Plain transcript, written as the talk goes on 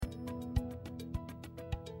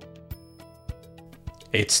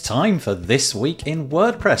It's time for This Week in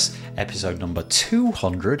WordPress, episode number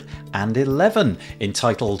 211,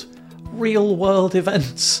 entitled Real World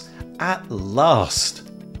Events at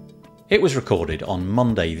Last. It was recorded on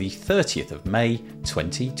Monday, the 30th of May,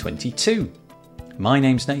 2022. My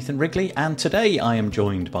name's Nathan Wrigley, and today I am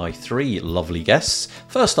joined by three lovely guests.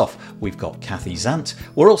 First off, we've got Kathy Zant.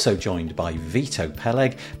 We're also joined by Vito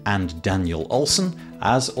Peleg and Daniel Olsen.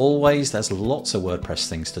 As always, there's lots of WordPress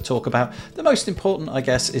things to talk about. The most important, I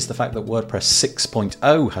guess, is the fact that WordPress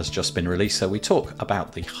 6.0 has just been released, so we talk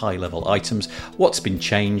about the high-level items, what's been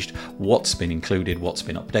changed, what's been included, what's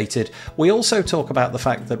been updated. We also talk about the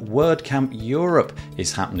fact that WordCamp Europe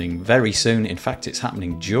is happening very soon. In fact, it's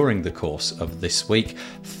happening during the course of this week.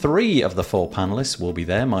 3 of the 4 panelists will be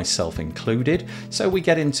there, myself included. So we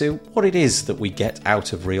get into what it is that we get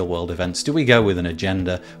out of real-world events. Do we go with an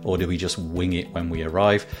agenda, or do we just wing it when we arrive?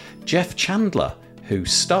 Jeff Chandler, who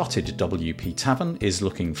started WP Tavern, is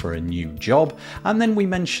looking for a new job. And then we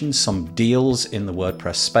mention some deals in the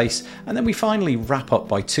WordPress space. And then we finally wrap up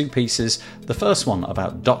by 2 pieces. The first one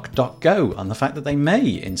about DuckDuckGo and the fact that they may,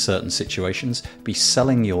 in certain situations, be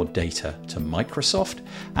selling your data to Microsoft.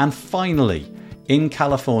 And finally, in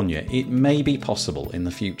California, it may be possible in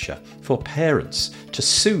the future for parents to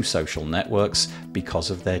sue social networks because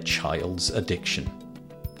of their child's addiction.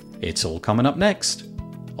 It's all coming up next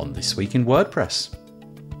on This Week in WordPress.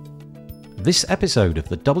 This episode of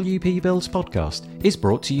the WP Builds podcast is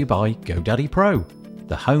brought to you by GoDaddy Pro,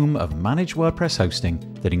 the home of managed WordPress hosting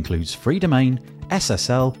that includes free domain,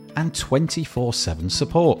 SSL, and 24/7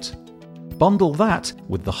 support. Bundle that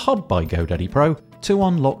with the Hub by GoDaddy Pro to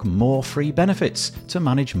unlock more free benefits to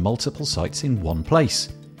manage multiple sites in one place,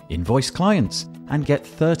 invoice clients, and get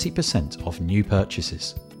 30% off new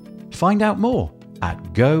purchases. Find out more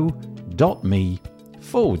at go.me/WP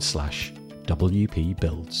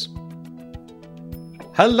Builds.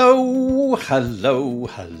 Hello.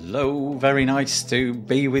 Very nice to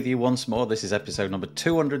be with you once more. This is episode number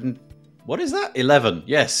 11.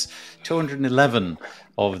 Yes, 211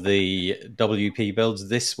 of the WP Builds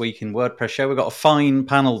This Week in WordPress show. We've got a fine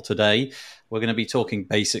panel today. We're going to be talking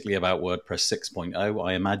basically about WordPress 6.0,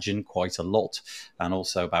 I imagine quite a lot, and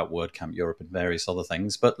also about WordCamp Europe and various other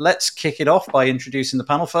things. But let's kick it off by introducing the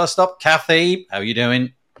panel. First up, Kathy, how are you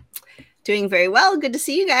doing? Doing very well. Good to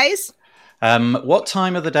see you guys. What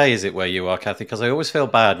time of the day is it where you are, Kathy? Because I always feel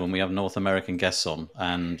bad when we have North American guests on,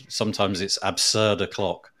 and sometimes it's absurd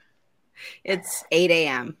o'clock. It's 8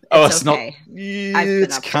 a.m. It's okay.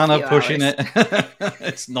 It's kind of pushing it.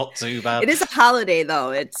 It's not too bad. It is a holiday,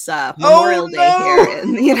 though. It's Memorial Day here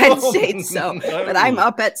in the United States. So, But I'm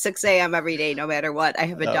up at 6 a.m. every day, no matter what. I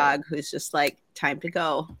have a dog who's just like, time to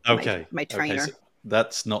go. Okay. My trainer. Okay, so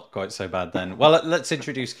that's not quite so bad then. Well, let's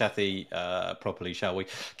introduce Kathy properly, shall we?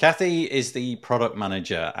 Kathy is the product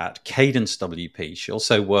manager at Cadence WP. She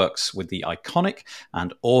also works with the Iconic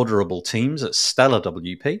and Orderable teams at Stellar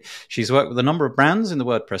WP. She's worked with a number of brands in the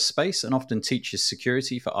WordPress space and often teaches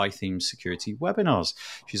security for iThemes security webinars.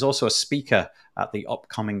 She's also a speaker at the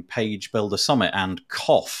upcoming Page Builder Summit and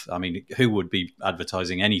cough. I mean, who would be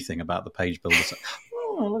advertising anything about the Page Builder Summit?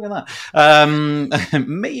 Oh, look at that.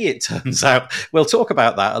 Me, it turns out. We'll talk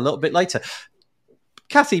about that a little bit later.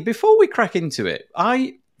 Kathy, before we crack into it,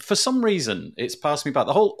 for some reason, it's passed me by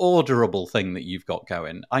the whole orderable thing that you've got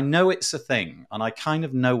going. I know it's a thing, and I kind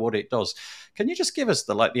of know what it does. Can you just give us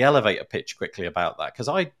the elevator pitch quickly about that? Because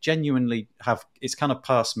I genuinely it's kind of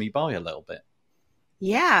passed me by a little bit.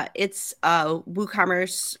 Yeah, it's a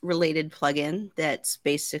WooCommerce related plugin that's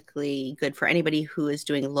basically good for anybody who is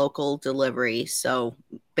doing local delivery. So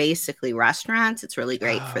basically restaurants, it's really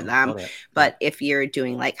great for them. But if you're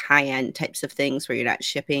doing like high-end types of things where you're not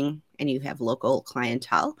shipping and you have local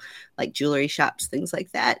clientele, like jewelry shops, things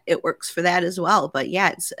like that, it works for that as well. But yeah,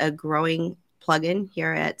 it's a growing plugin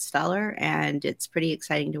here at Stellar, and it's pretty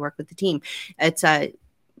exciting to work with the team. It's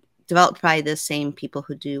developed by the same people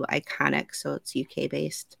who do Iconic, so it's UK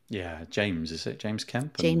based. Yeah, James, is it James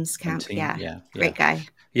Kemp? James Kemp, yeah. Great guy.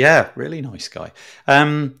 Yeah, really nice guy.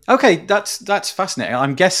 Okay, that's fascinating.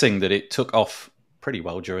 I'm guessing that it took off pretty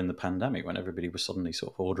well during the pandemic when everybody was suddenly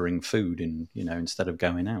sort of ordering food instead of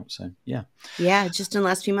going out. So yeah, just in the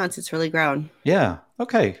last few months, it's really grown. Yeah.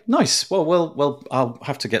 Okay. Nice. Well, I'll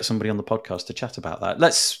have to get somebody on the podcast to chat about that.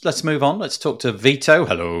 Let's move on. Let's talk to Vito.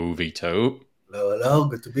 Hello, Vito. Hello.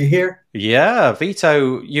 Good to be here. Yeah,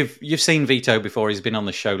 Vito, you've seen Vito before. He's been on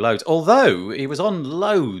the show loads. Although he was on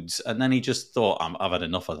loads, and then he just thought, I've had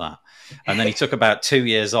enough of that. And then he took about 2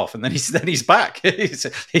 years off, and then he's back.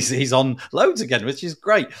 he's on loads again, which is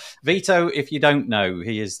great. Vito, if you don't know,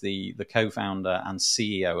 he is the co-founder and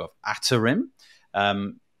CEO of Atarim.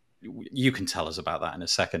 you can tell us about that in a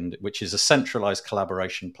second, which is a centralized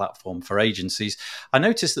collaboration platform for agencies. I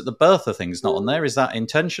noticed that the Bertha thing's not on there. Is that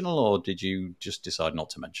intentional, or did you just decide not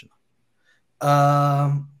to mention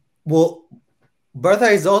that? Well, Bertha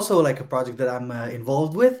is also like a project that I'm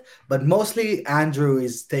involved with, but mostly Andrew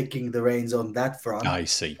is taking the reins on that front. I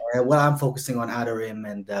see. Well, I'm focusing on Adarim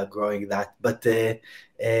and growing that, but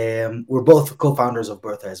we're both co-founders of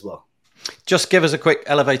Bertha as well. Just give us a quick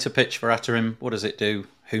elevator pitch for Atarim. What does it do?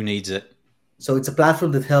 Who needs it? So it's a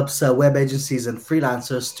platform that helps web agencies and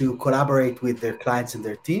freelancers to collaborate with their clients and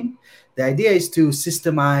their team. The idea is to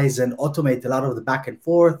systemize and automate a lot of the back and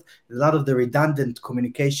forth, a lot of the redundant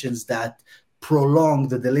communications that prolong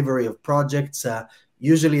the delivery of projects.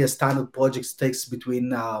 Usually a standard project takes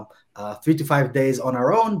between 3 to 5 days on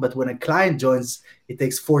our own, but when a client joins, it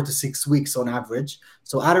takes 4 to 6 weeks on average.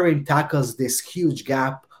 So Adarim tackles this huge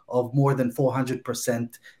gap of more than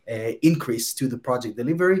 400% increase to the project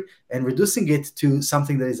delivery and reducing it to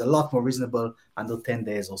something that is a lot more reasonable, under 10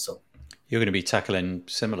 days or so. You're going to be tackling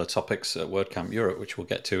similar topics at WordCamp Europe, which we'll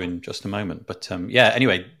get to in just a moment. But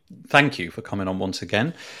anyway, thank you for coming on once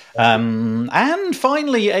again. And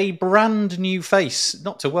finally, a brand new face,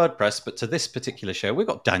 not to WordPress, but to this particular show. We've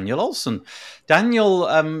got Daniel Olsen. Daniel,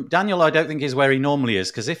 I don't think is where he normally is,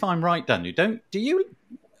 because if I'm right, Daniel,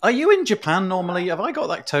 are you in Japan normally? Have I got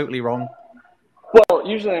that totally wrong? Well,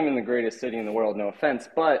 usually I'm in the greatest city in the world, no offense,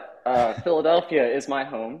 but Philadelphia is my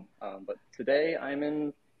home. But today I'm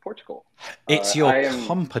in Portugal. It's your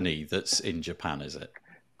company that's in Japan, is it?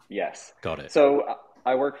 Yes. Got it. So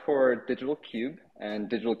I work for Digital Cube, and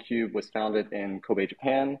Digital Cube was founded in Kobe,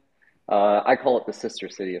 Japan. I call it the sister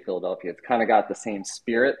city of Philadelphia. It's kind of got the same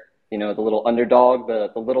spirit, the little underdog,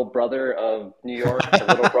 the little brother of New York, the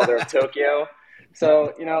little brother of Tokyo.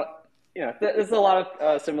 So, there's a lot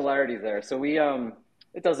of similarities there. So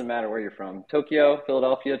it doesn't matter where you're from. Tokyo,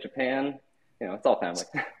 Philadelphia, Japan, it's all family.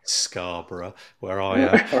 Scarborough, where I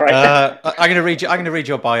am. Right. I'm going to read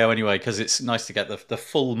your bio anyway, because it's nice to get the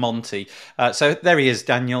full Monty. So there he is,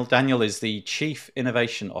 Daniel. Daniel is the Chief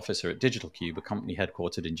Innovation Officer at Digital Cube, a company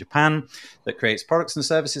headquartered in Japan that creates products and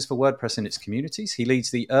services for WordPress in its communities. He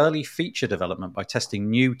leads the early feature development by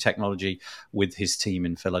testing new technology with his team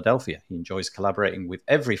in Philadelphia. He enjoys collaborating with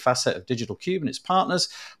every facet of Digital Cube and its partners,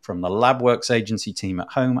 from the LabWorks agency team at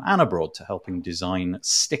home and abroad to helping design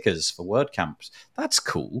stickers for WordCamp. That's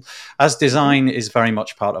cool, as design is very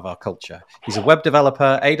much part of our culture. He's a web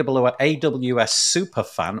developer, AWS super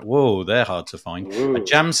fan. Whoa, they're hard to find. Ooh. A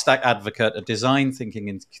Jamstack advocate, a design thinking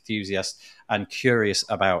enthusiast, and curious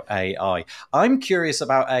about AI. I'm curious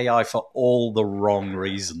about AI for all the wrong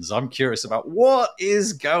reasons. I'm curious about what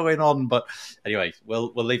is going on. But anyway,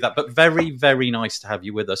 we'll leave that. But very, very nice to have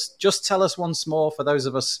you with us. Just tell us once more, for those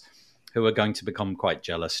of us who are going to become quite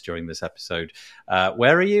jealous during this episode.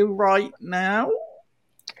 Where are you right now?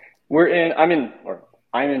 I'm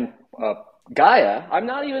in Gaia. I'm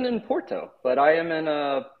not even in Porto, but I am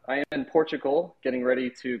in Portugal, getting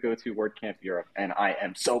ready to go to WordCamp Europe, and I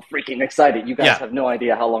am so freaking excited. You guys have no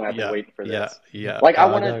idea how long I've been waiting for this. Like I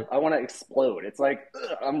want to explode. It's like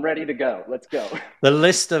I'm ready to go. Let's go. The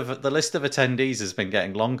list of attendees has been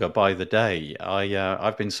getting longer by the day.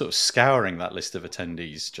 I've been sort of scouring that list of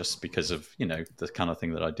attendees just because of the kind of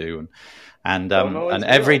thing that I do, and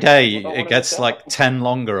every day it gets like 10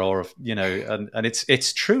 longer, or and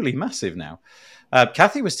it's truly massive now.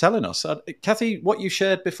 Kathy was telling us, Kathy, what you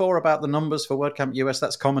shared before about the numbers for WordCamp US,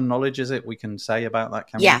 that's common knowledge, is it? We can say about that,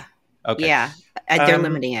 can we? Yeah. Okay. Yeah, they're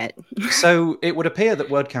limiting it. So it would appear that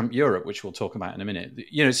WordCamp Europe, which we'll talk about in a minute,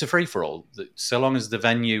 it's a free-for-all. So long as the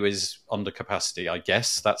venue is under capacity, I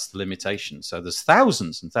guess that's the limitation. So there's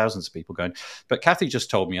thousands and thousands of people going. But Kathy just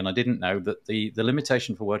told me, and I didn't know, that the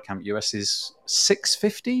limitation for WordCamp US is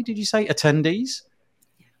 650, did you say, attendees?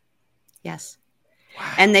 Yes.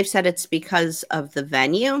 Wow. And they've said it's because of the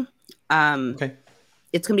venue. Okay.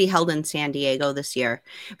 It's going to be held in San Diego this year.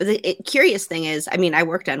 But the curious thing is, I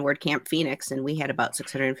worked on WordCamp Phoenix, and we had about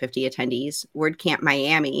 650 attendees. WordCamp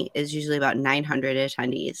Miami is usually about 900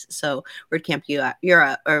 attendees. So WordCamp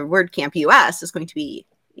Europe or WordCamp US is going to be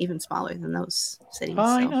even smaller than those cities.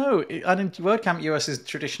 I know. And WordCamp US is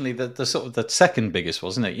traditionally the sort of the second biggest,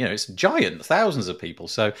 wasn't it? It's giant, thousands of people.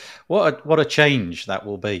 So what a change that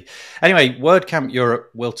will be. Anyway, WordCamp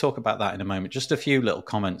Europe, we'll talk about that in a moment. Just a few little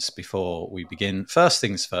comments before we begin. First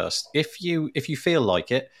things first, if you feel like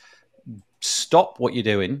it, stop what you're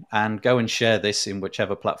doing and go and share this in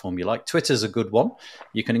whichever platform you like. Twitter's a good one.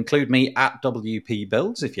 You can include me at WP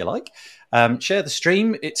Builds if you like. Share the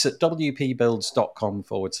stream. It's at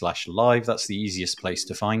wpbuilds.com/live. That's the easiest place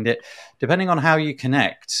to find it. Depending on how you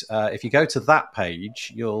connect, if you go to that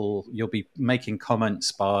page, you'll be making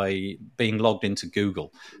comments by being logged into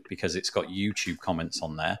Google, because it's got YouTube comments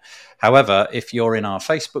on there. However, if you're in our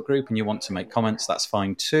Facebook group and you want to make comments, that's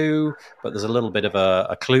fine too. But there's a little bit of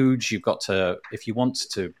a kludge. You've got to, if you want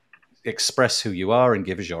to express who you are and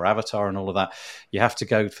give us your avatar and all of that, you have to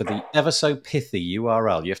go for the ever so pithy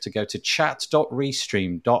URL. You have to go to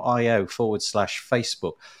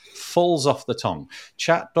chat.restream.io/Facebook. Falls off the tongue.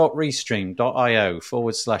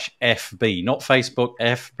 Chat.restream.io/FB, not Facebook,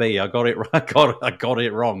 FB. I got it right. I got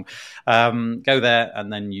it wrong. Go there,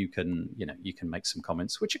 and then you can make some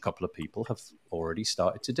comments, which a couple of people have already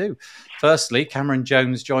started to do. Firstly, Cameron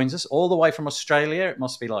Jones joins us all the way from Australia. It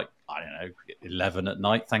must be like, I don't know, 11 at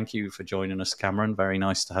night. Thank you for joining us, Cameron. Very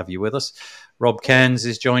nice to have you with us. Rob Cairns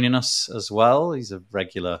is joining us as well. He's a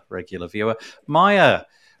regular viewer. Maya,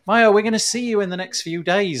 we're going to see you in the next few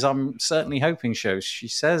days. I'm certainly hoping so. She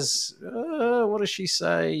says, what does she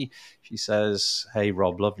say? She says, hey,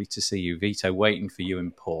 Rob, lovely to see you. Vito, waiting for you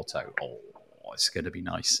in Porto. Oh, it's going to be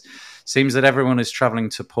nice. Seems that everyone is traveling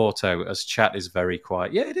to Porto as chat is very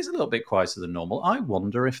quiet. Yeah, it is a little bit quieter than normal. I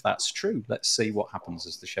wonder if that's true. Let's see what happens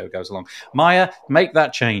as the show goes along. Maya, make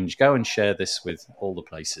that change. Go and share this with all the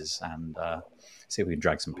places and see if we can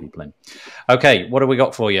drag some people in. Okay, what have we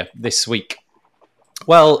got for you this week?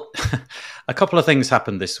 Well, a couple of things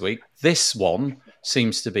happened this week. This one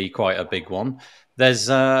seems to be quite a big one. There's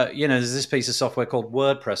this piece of software called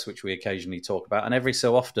WordPress, which we occasionally talk about, and every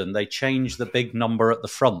so often they change the big number at the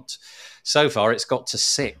front. So far, it's got to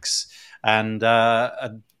 6, and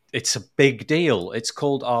it's a big deal. It's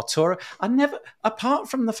called Artura. Apart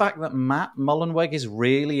from the fact that Matt Mullenweg is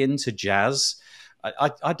really into jazz,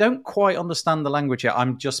 I don't quite understand the language here.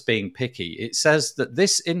 I'm just being picky. It says that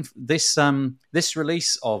this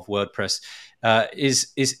release of WordPress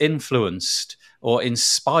is influenced or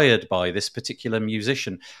inspired by this particular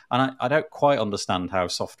musician, and I don't quite understand how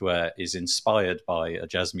software is inspired by a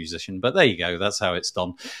jazz musician. But there you go. That's how it's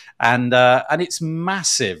done, and it's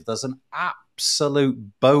massive. There's an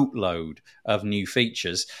absolute boatload of new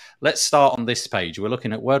features. Let's start on this page. We're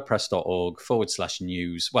looking at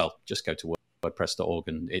wordpress.org/news. Well, just go to WordPress.org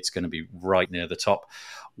and it's going to be right near the top.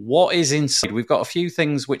 What is inside? We've got a few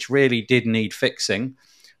things which really did need fixing.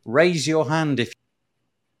 Raise your hand if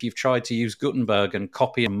you've tried to use Gutenberg and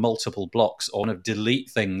copy multiple blocks or kind of delete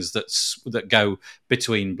things that go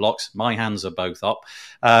between blocks. My hands are both up.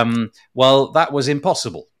 Well, that was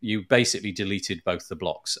impossible. You basically deleted both the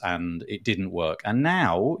blocks and it didn't work. And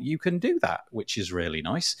now you can do that, which is really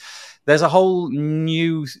nice. There's a whole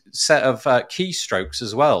new set of keystrokes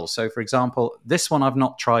as well. So, for example, this one I've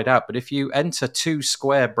not tried out, but if you enter 2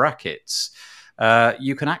 square brackets,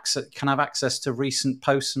 you can have access to recent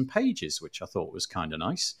posts and pages, which I thought was kind of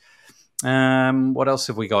nice. What else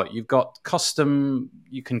have we got? You've got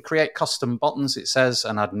you can create custom buttons, it says,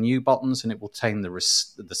 and add new buttons, and it will retain the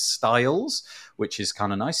styles, which is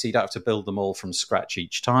kind of nice. So you don't have to build them all from scratch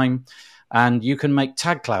each time. And you can make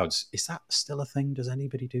tag clouds. Is that still a thing? Does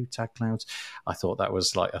anybody do tag clouds? I thought that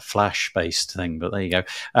was like a Flash-based thing, but there you go.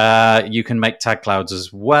 You can make tag clouds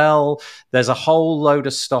as well. There's a whole load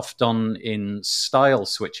of stuff done in style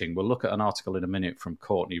switching. We'll look at an article in a minute from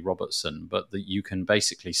Courtney Robertson, but that you can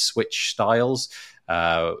basically switch styles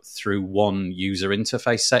through one user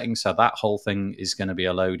interface setting. So that whole thing is going to be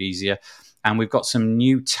a load easier. And we've got some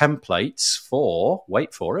new templates for,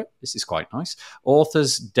 wait for it, this is quite nice,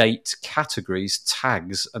 authors, date, categories,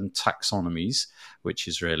 tags, and taxonomies, which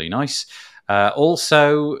is really nice.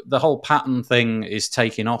 Also, the whole pattern thing is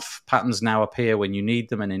taking off. Patterns now appear when you need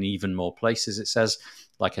them and in even more places, it says,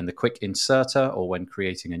 like in the quick inserter or when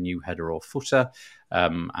creating a new header or footer.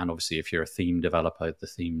 And obviously, if you're a theme developer, the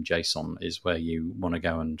theme JSON is where you want to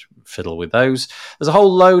go and fiddle with those. There's a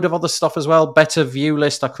whole load of other stuff as well. Better view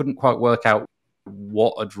list. I couldn't quite work out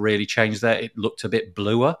what had really changed there. It looked a bit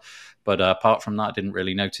bluer, but apart from that, I didn't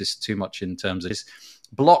really notice too much in terms of this.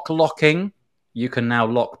 Block locking. You can now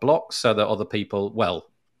lock blocks so that other people, well,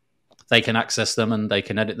 they can access them and they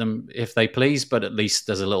can edit them if they please, but at least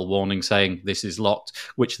there's a little warning saying this is locked,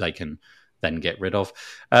 which they can then get rid of.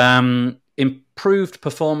 Improved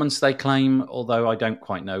performance, they claim, although I don't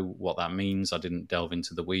quite know what that means. I didn't delve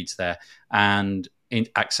into the weeds there. And in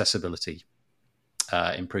accessibility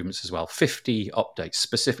improvements as well. 50 updates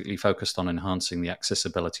specifically focused on enhancing the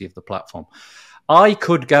accessibility of the platform. I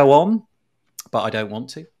could go on, but I don't want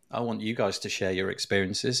to. I want you guys to share your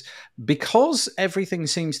experiences. Because everything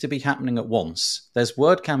seems to be happening at once, there's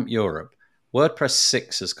WordCamp Europe. WordPress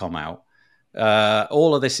 6 has come out.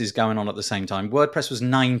 All of this is going on at the same time. WordPress was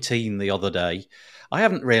 19 the other day. I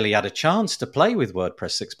haven't really had a chance to play with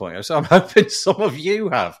WordPress 6.0, so I'm hoping some of you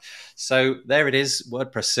have. So there it is,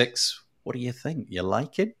 WordPress 6. What do you think? You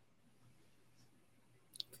like it?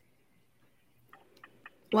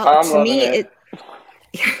 Well, to me,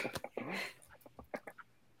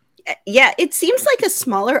 yeah, it seems like a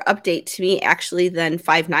smaller update to me actually than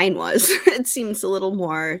 5.9 was. It seems a little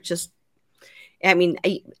more just, I mean,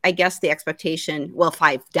 I guess the expectation, well,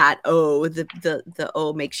 5.0, the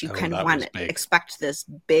O makes you kind of want to expect this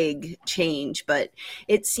big change, but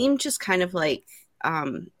it seemed just kind of like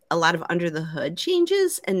a lot of under the hood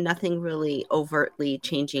changes and nothing really overtly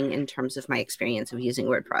changing in terms of my experience of using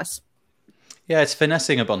WordPress. Yeah, it's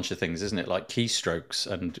finessing a bunch of things, isn't it? Like keystrokes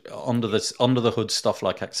and under the hood stuff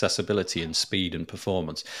like accessibility and speed and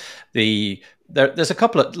performance. There's a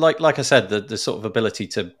couple of like I said, the sort of ability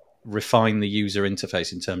to refine the user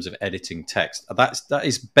interface in terms of editing text. That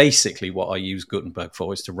is basically what I use Gutenberg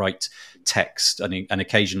for, is to write text and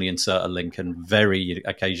occasionally insert a link and very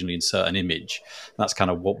occasionally insert an image. That's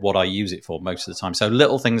kind of what I use it for most of the time. So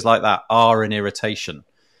little things like that are an irritation.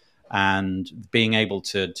 And being able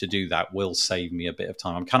to do that will save me a bit of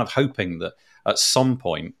time. I'm kind of hoping that at some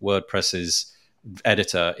point WordPress's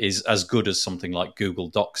editor is as good as something like Google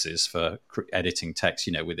Docs is for editing text,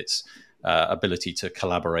 with its ability to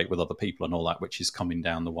collaborate with other people and all that, which is coming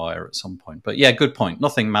down the wire at some point. But yeah, good point.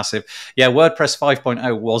 Nothing massive. Yeah, WordPress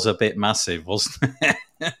 5.0 was a bit massive, wasn't it?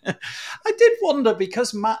 I did wonder,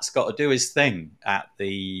 because Matt's got to do his thing at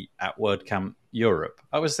WordCamp Europe.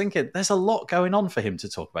 I was thinking there's a lot going on for him to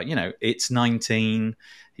talk about. It's 19.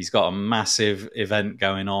 He's got a massive event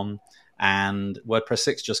going on, and WordPress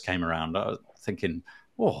 6 just came around. I was thinking,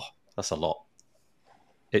 oh, that's a lot.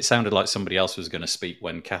 It sounded like somebody else was going to speak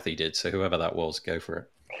when Kathy did, so whoever that was, go for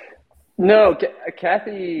it. No,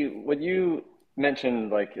 Kathy, when you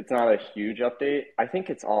mentioned like it's not a huge update, I think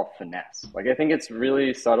it's all finesse. Like I think it's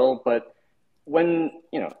really subtle, but when,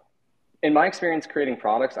 in my experience creating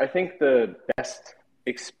products, I think the best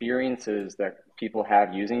experiences that people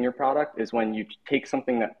have using your product is when you take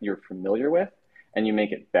something that you're familiar with and you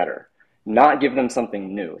make it better, not give them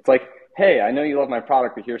something new. It's like, hey, I know you love my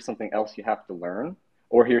product, but here's something else you have to learn,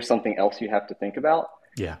 or here's something else you have to think about.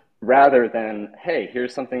 Yeah. Rather than, hey,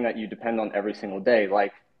 here's something that you depend on every single day,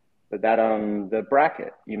 like the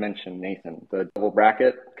bracket you mentioned, Nathan, the double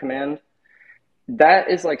bracket command. That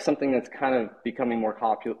is like something that's kind of becoming more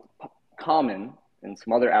common in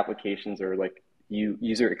some other applications, or like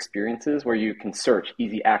user experiences where you can search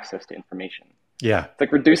easy access to information. Yeah. It's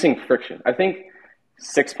like reducing friction. I think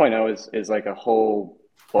 6.0 is like a whole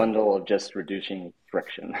bundle of just reducing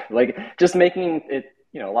friction, like just making it,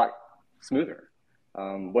 a lot smoother.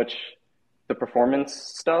 Which the performance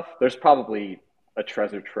stuff, there's probably a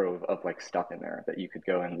treasure trove of like stuff in there that you could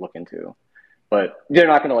go and look into, but they're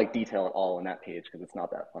not going to like detail it all on that page because it's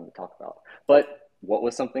not that fun to talk about. But what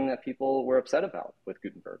was something that people were upset about with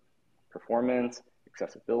Gutenberg? Performance,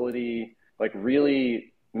 accessibility, like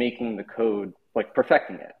really making the code, like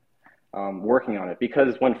perfecting it, working on it.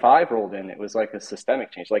 Because when 5 rolled in, it was like a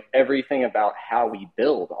systemic change. Like everything about how we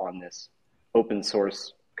build on this open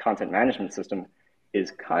source content management system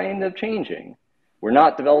is kind of changing. We're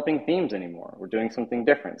not developing themes anymore. We're doing something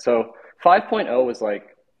different. So 5.0 was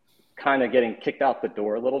like kind of getting kicked out the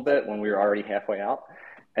door a little bit when we were already halfway out.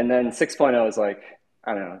 And then 6.0 is like,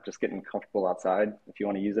 I don't know, just getting comfortable outside, if you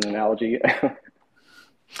want to use an analogy.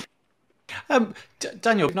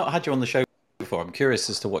 Daniel, I've not had you on the show before. I'm curious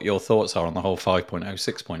as to what your thoughts are on the whole 5.0,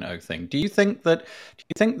 6.0 thing. Do you think that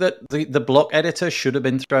the block editor should have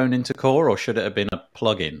been thrown into core, or should it have been a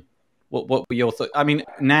plugin? What were your thoughts? I mean,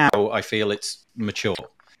 now I feel it's mature,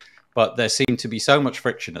 but there seemed to be so much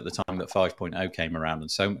friction at the time that 5.0 came around,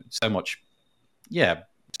 and so much,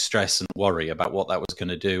 stress and worry about what that was going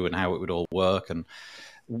to do and how it would all work. And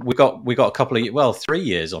we got a couple of 3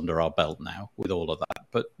 years under our belt now with all of that.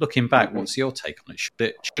 But looking back, what's your take on it?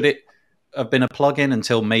 Should it have been a plugin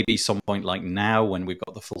until maybe some point like now, when we've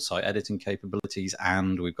got the full site editing capabilities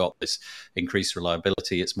and we've got this increased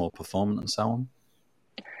reliability, it's more performant and so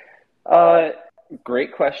on?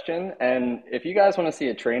 Great question. And if you guys want to see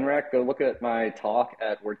a train wreck, go look at my talk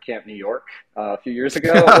at WordCamp New York a few years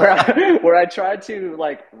ago, where I tried to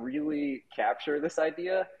like really capture this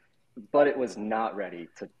idea, but it was not ready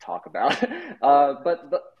to talk about.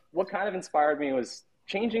 But what kind of inspired me was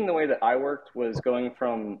changing the way that I worked, was going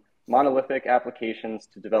from monolithic applications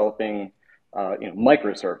to developing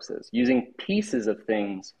microservices, using pieces of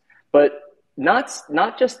things, but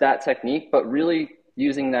not just that technique, but really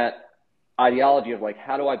using that ideology of like,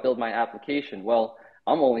 how do I build my application? Well,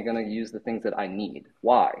 I'm only going to use the things that I need.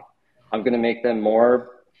 Why? I'm going to make them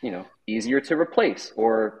more, easier to replace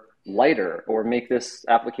or lighter or make this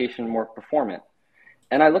application more performant.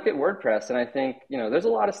 And I look at WordPress and I think, there's a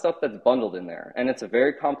lot of stuff that's bundled in there, and it's a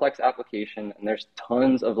very complex application, and there's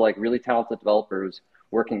tons of like really talented developers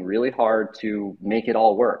working really hard to make it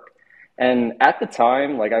all work. And at the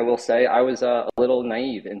time, like I will say, I was a little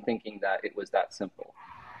naive in thinking that it was that simple.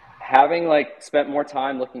 Having like spent more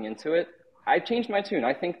time looking into it, I changed my tune.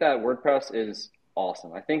 I think that WordPress is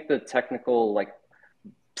awesome. I think the technical like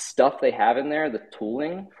stuff they have in there, the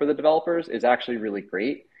tooling for the developers is actually really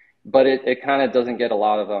great, but it kind of doesn't get a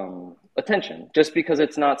lot of attention just because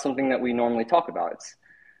it's not something that we normally talk about. It's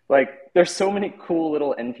like there's so many cool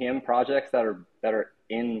little NPM projects that are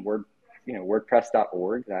in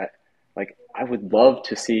WordPress.org that like I would love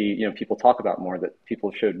to see people talk about more, that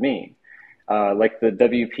people showed me, like the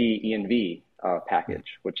WP env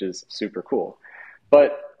package, which is super cool.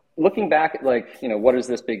 But looking back at like what is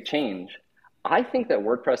this big change? I think that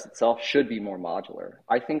WordPress itself should be more modular.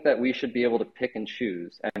 I think that we should be able to pick and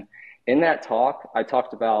choose. And in that talk, I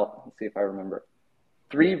talked about, let's see if I remember,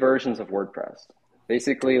 3 versions of WordPress.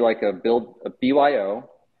 Basically like a BYO,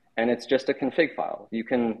 and it's just a config file. You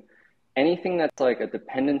can, anything that's like a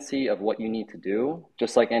dependency of what you need to do,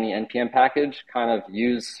 just like any NPM package, kind of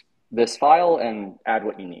use this file and add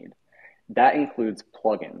what you need. That includes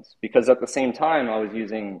plugins, because at the same time I was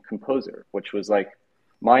using Composer, which was like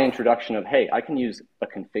my introduction of, hey, I can use a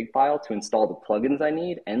config file to install the plugins I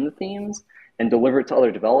need and the themes and deliver it to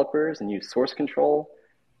other developers and use source control.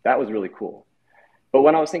 That was really cool. But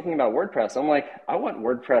when I was thinking about WordPress, I'm like, I want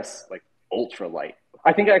WordPress like ultra light.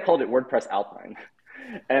 I think I called it WordPress Alpine.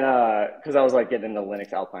 And because I was like getting into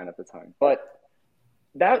Linux Alpine at the time. But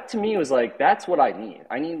that to me was like, that's what I need.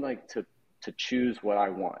 I need like to choose what I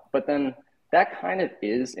want. But then that kind of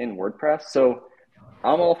is in WordPress. So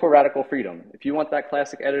I'm all for radical freedom. If you want that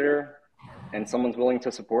classic editor and someone's willing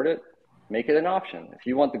to support it, make it an option. If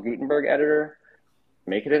you want the Gutenberg editor,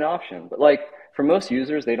 make it an option. But like for most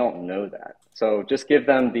users, they don't know that. So just give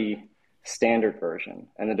them the standard version,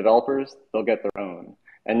 and the developers, they'll get their own.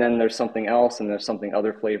 And then there's something else, and there's something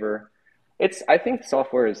other flavor. I think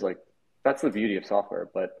software is like, that's the beauty of software,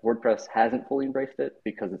 but WordPress hasn't fully embraced it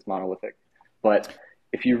because it's monolithic. But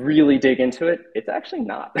if you really dig into it, it's actually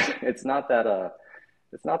not. It's not that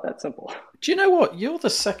simple. Do you know what? You're the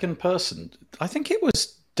second person. I think it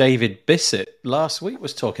was David Bissett last week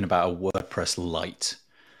was talking about a WordPress Lite,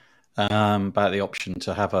 about the option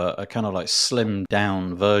to have a kind of like slimmed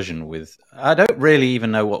down version with. I don't really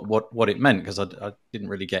even know what it meant, because I didn't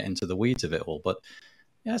really get into the weeds of it all. But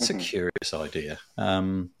yeah, it's a curious idea.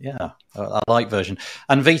 Yeah, a light version.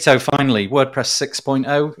 And Vito, finally, WordPress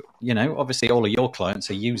 6.0. Obviously all of your clients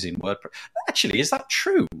are using WordPress. Actually, is that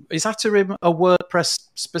true? Is that a WordPress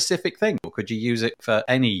specific thing, or could you use it for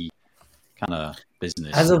any kind of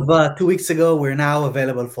business? As of 2 weeks ago, we're now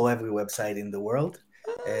available for every website in the world.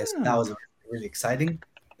 So that was really exciting.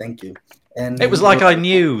 Thank you. And it was like I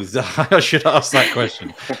knew that I should ask that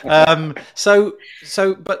question. But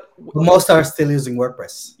most are still using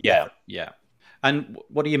WordPress. Yeah. And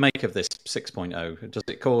what do you make of this 6.0? Does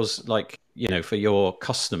it cause, like, for your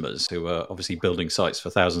customers who are obviously building sites for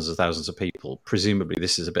thousands and thousands of people, presumably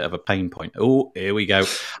this is a bit of a pain point? Oh, here we go.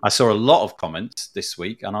 I saw a lot of comments this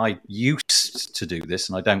week, and I used to do this,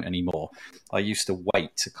 and I don't anymore. I used to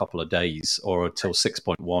wait a couple of days or until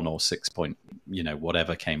 6.1 or 6.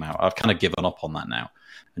 Whatever came out. I've kind of given up on that now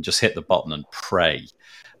and just hit the button and pray.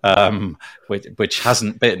 Which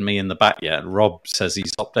hasn't bitten me in the back yet. Rob says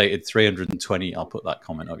he's updated 320. I'll put that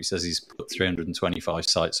comment up. He says he's put 325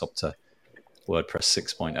 sites up to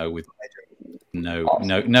WordPress 6.0 with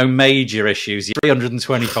no major issues.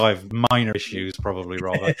 325 minor issues, probably,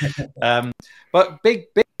 rather. But big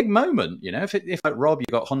moment. If like Rob, you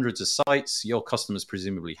got hundreds of sites, your customers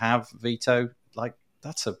presumably have Vito. Like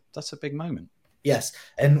that's a big moment. Yes,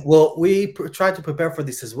 and well, we try to prepare for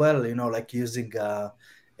this as well. Like using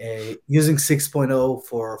 6.0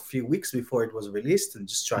 for a few weeks before it was released, and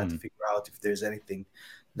just trying to figure out if there's anything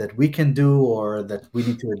that we can do or that we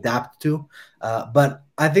need to adapt to. But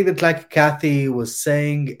I think that, like Kathy was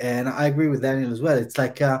saying, and I agree with Daniel as well, it's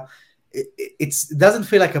like it doesn't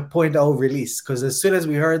feel like a 0.0 release, because as soon as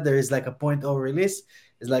we heard there is like a 0.0 release,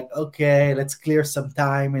 it's like, okay, let's clear some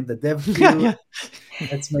time in the dev queue. Yeah.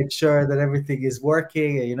 Let's make sure that everything is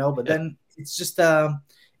working, But then it's just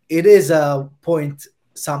it is a point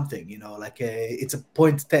something, it's a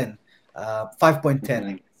 0.10,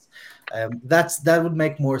 5.10. I guess. That would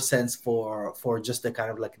make more sense for just the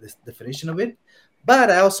kind of like this definition of it.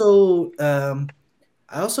 But I also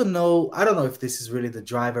I also know, I don't know if this is really the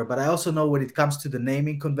driver, but I also know when it comes to the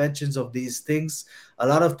naming conventions of these things, a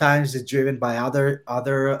lot of times it's driven by other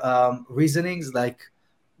reasonings, like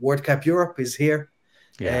WordCamp Europe is here,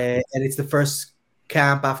 Yeah. and it's the first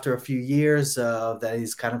camp after a few years that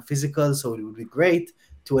is kind of physical. So it would be great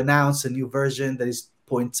to announce a new version that is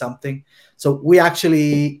point something. So we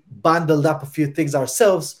actually bundled up a few things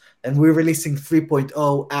ourselves, and we're releasing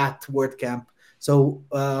 3.0 at WordCamp. So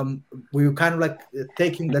we were kind of like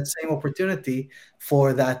taking that same opportunity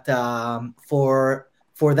for that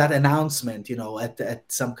announcement, at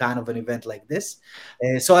some kind of an event like this.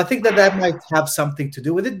 So I think that might have something to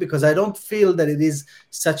do with it, because I don't feel that it is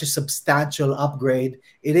such a substantial upgrade.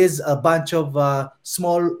 It is a bunch of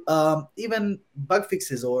small, even bug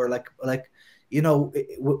fixes, or when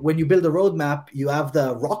you build a roadmap, you have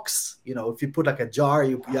the rocks. If you put like a jar,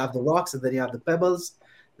 you have the rocks, and then you have the pebbles,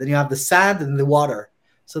 then you have the sand and the water.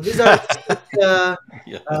 So these are Yeah.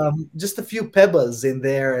 just a few pebbles in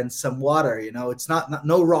there and some water. It's not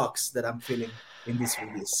no rocks that I'm feeling in this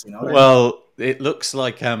release. You know what I mean? Well, it looks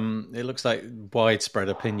like widespread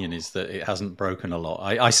opinion is that it hasn't broken a lot.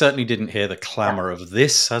 I certainly didn't hear the clamor of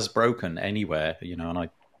this has broken anywhere, and I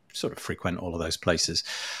sort of frequent all of those places.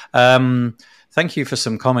 Thank you for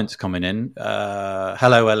some comments coming in.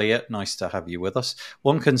 Hello, Elliot. Nice to have you with us.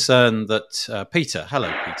 One concern that Peter, hello,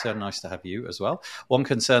 Peter. Nice to have you as well. One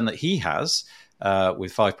concern that he has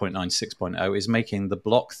with 5.9 6.0 is making the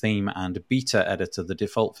block theme and beta editor the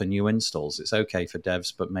default for new installs. It's okay for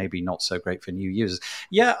devs, but maybe not so great for new users.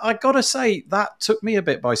 Yeah, I gotta say that took me a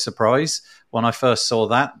bit by surprise when I first saw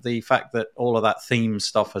that. The fact that all of that theme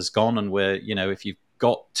stuff has gone, and if you've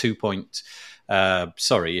got if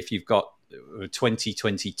you've got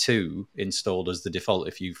 2022 installed as the default,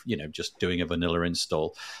 if you've just doing a vanilla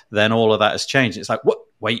install, then all of that has changed. It's like, what?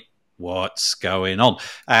 Wait, what's going on?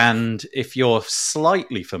 And if you're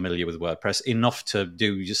slightly familiar with WordPress enough to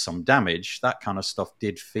do just some damage, that kind of stuff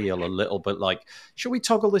did feel a little bit like, should we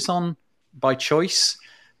toggle this on by choice?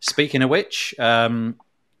 Speaking of which,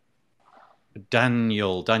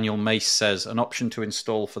 Daniel Mace says an option to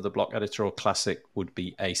install for the block editor or classic would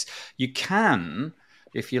be ace. You can,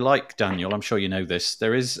 if you like, Daniel. I'm sure you know this.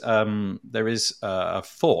 There is a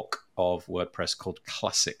fork of WordPress called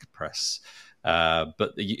Classic Press,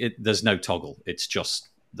 but there's no toggle. It's just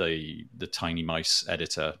the tiny mice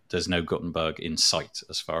editor. There's no Gutenberg in sight,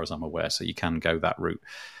 as far as I'm aware. So you can go that route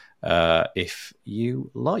if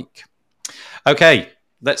you like. Okay.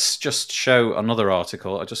 Let's just show another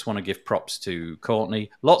article. I just want to give props to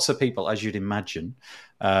Courtney. Lots of people, as you'd imagine,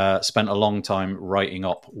 spent a long time writing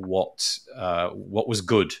up what was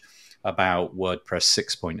good about WordPress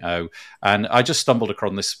 6.0. And I just stumbled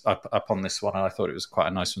upon this one, and I thought it was quite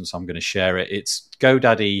a nice one, so I'm going to share it. It's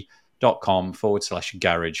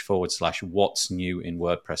godaddy.com/garage/what's new in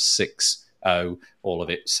WordPress 6.0. All of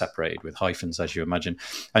it separated with hyphens, as you imagine.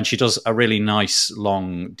 And she does a really nice,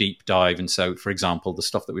 long, deep dive. And so, for example, the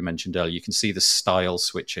stuff that we mentioned earlier, you can see the style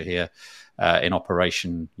switcher here in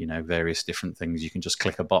operation, various different things. You can just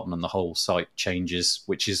click a button and the whole site changes,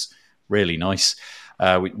 which is really nice.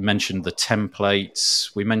 We mentioned the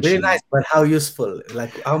templates. We mentioned really nice, but how useful?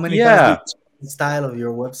 Like, how many times do you change the style of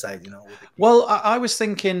your website? Well, I was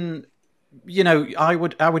thinking, I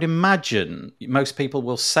would imagine most people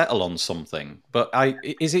will settle on something, but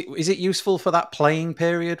is it useful for that playing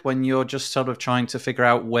period when you're just sort of trying to figure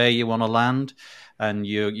out where you want to land, and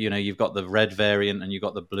you've got the red variant and you've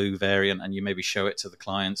got the blue variant, and you maybe show it to the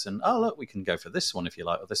clients, and look, we can go for this one if you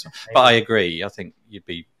like, or this one. But I agree. I think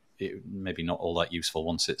maybe not all that useful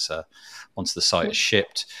once the site is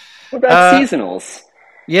shipped. What about seasonals?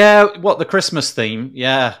 Yeah, what, the Christmas theme?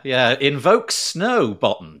 Yeah. Invoke snow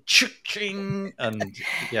button. Ching, and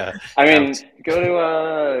yeah. I mean, go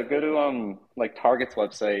to like Target's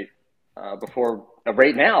website before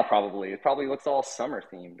right now. Probably it looks all summer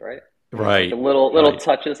themed, right? Right. Like the little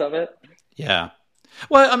touches of it. Yeah.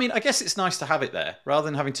 Well, I mean, I guess it's nice to have it there rather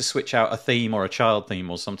than having to switch out a theme or a child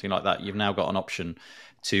theme or something like that. You've now got an option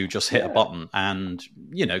to just hit a button, and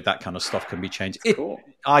that kind of stuff can be changed. Cool.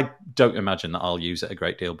 I don't imagine that I'll use it a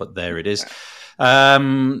great deal, but there it is.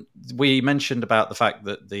 We mentioned about the fact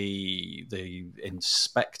that the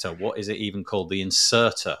inspector, what is it even called? The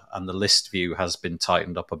inserter and the list view has been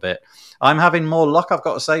tightened up a bit. I'm having more luck, I've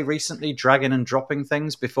got to say, recently dragging and dropping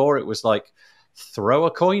things. Before it was like, throw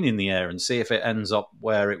a coin in the air and see if it ends up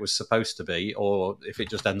where it was supposed to be, or if it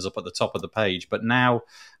just ends up at the top of the page. But now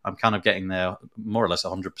I'm kind of getting there more or less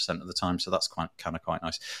 100% of the time, so that's quite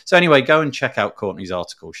nice. So anyway, go and check out Courtney's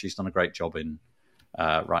article. She's done a great job in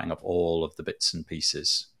writing up all of the bits and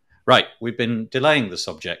pieces. Right, we've been delaying the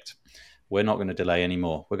subject. we're not going to delay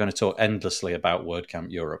anymore. We're going to talk endlessly about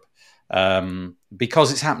WordCamp Europe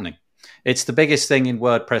because it's happening. It's the biggest thing in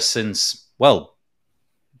WordPress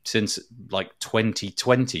since like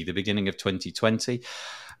 2020, the beginning of 2020.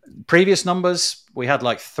 Previous numbers, we had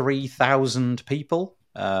like 3,000 people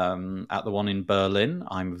at the one in Berlin.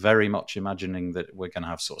 I'm very much imagining that we're going to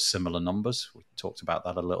have sort of similar numbers. We talked about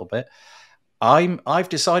that a little bit. I've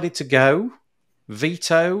decided to go.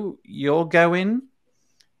 Vito, you're going.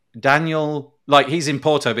 Daniel, like, he's in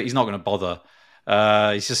Porto, but he's not going to bother.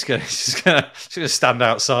 He's just gonna stand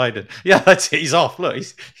outside and that's it. He's off. Look,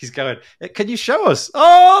 he's going. Can you show us?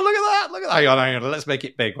 Oh, look at that! Look at that! Hang on. Let's make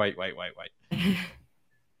it big. Wait.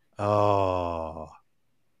 Oh,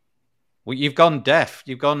 well, you've gone deaf.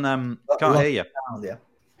 You've gone. Can't hear you. Yeah.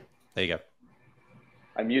 There you go.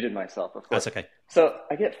 I muted myself. Of course. That's okay. So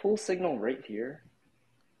I get full signal right here,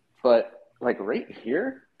 but like right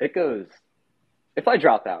here, it goes. If I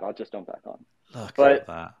drop out, I'll just jump back on. Look at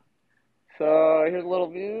that. So here's a little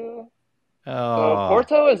view. Oh. So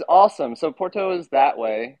Porto is awesome. So Porto is that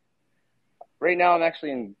way. Right now I'm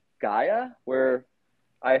actually in Gaia, where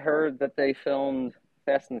I heard that they filmed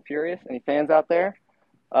Fast and the Furious. Any fans out there?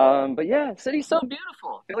 But yeah, the city's so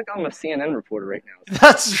beautiful. I feel like I'm a CNN reporter right now.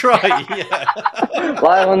 That's right, yeah.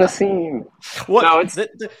 Live on the scene. What, no, it's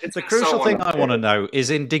the crucial thing I want to know is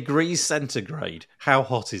in degrees centigrade, how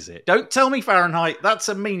hot is it? Don't tell me Fahrenheit. That's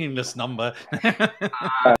a meaningless number.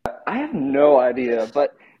 I have no idea,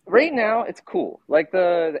 but right now it's cool. Like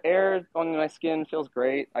the air on my skin feels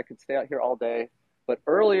great. I could stay out here all day. But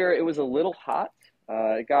earlier it was a little hot.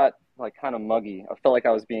 It got like kind of muggy. I felt like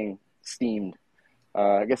I was being steamed.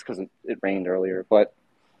 I guess because it rained earlier. But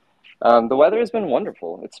the weather has been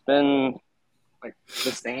wonderful. It's been like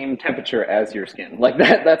the same temperature as your skin. Like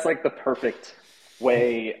that's like the perfect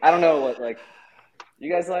way. I don't know what like you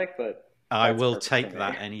guys like, but I will take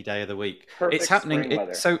that any day of the week. Perfect it's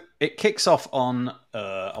happening. So it kicks off on,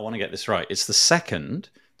 I want to get this right. It's the 2nd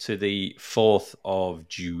to the 4th of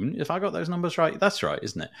June. If I got those numbers right, that's right,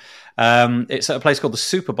 isn't it? It's at a place called the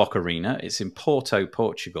Superboc Arena. It's in Porto,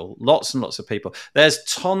 Portugal. Lots and lots of people. There's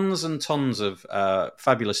tons and tons of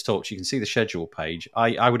fabulous talks. You can see the schedule page.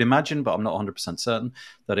 I would imagine, but I'm not 100% certain,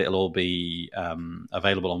 that it'll all be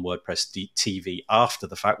available on WordPress TV after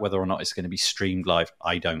the fact. Whether or not it's going to be streamed live,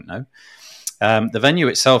 I don't know. The venue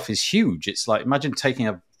itself is huge. It's like, imagine taking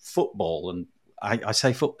a football and I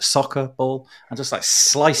say soccer ball and just like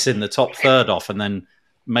slicing the top third off and then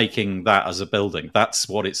making that as a building. That's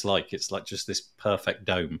what it's like. It's like just this perfect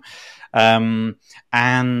dome. And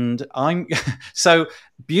I'm so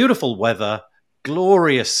beautiful weather,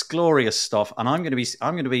 glorious stuff. And I'm going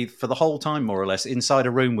to be for the whole time, more or less, inside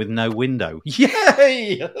a room with no window.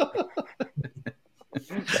 Yay!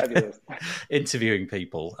 Fabulous. Interviewing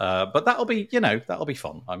people. But that'll be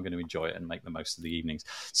fun. I'm going to enjoy it and make the most of the evenings.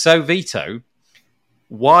 So Vito,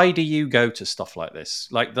 why do you go to stuff like this?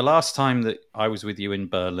 Like the last time that I was with you in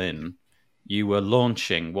Berlin, you were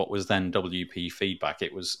launching what was then WP Feedback.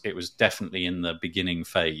 It was definitely in the beginning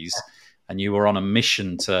phase, and you were on a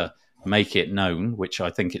mission to make it known, which I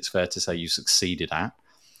think it's fair to say you succeeded at.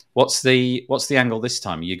 What's the angle this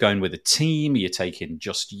time? Are you going with a team? Are you taking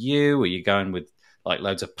just you? Are you going with like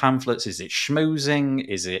loads of pamphlets? Is it schmoozing?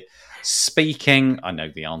 Is it speaking? I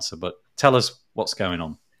know the answer, but tell us what's going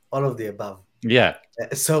on. All of the above. Yeah.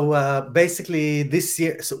 So basically this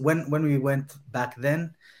year, so when we went back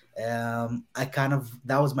then, that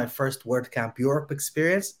was my first WordCamp Europe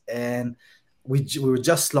experience, and we were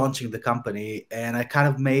just launching the company, and I kind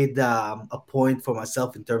of made a point for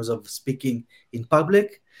myself in terms of speaking in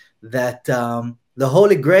public that the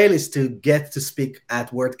holy grail is to get to speak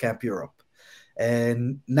at WordCamp Europe.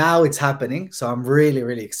 And now it's happening. So I'm really,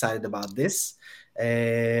 really excited about this.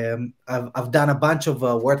 I've done a bunch of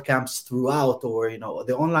WordCamps throughout, or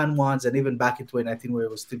the online ones, and even back in 2019 where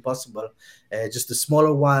it was still possible, just the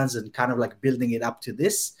smaller ones, and kind of like building it up to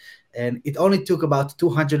this. And it only took about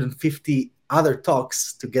 250 other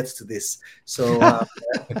talks to get to this. So I'm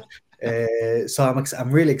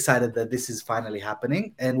really excited that this is finally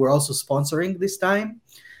happening, and we're also sponsoring this time.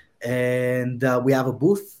 And we have a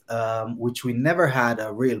booth, which we never had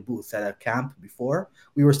a real booth at a camp before.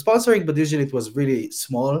 We were sponsoring, but usually it was really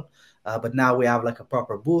small. But now we have like a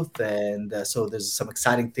proper booth, and so there's some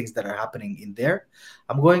exciting things that are happening in there.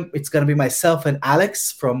 It's going to be myself and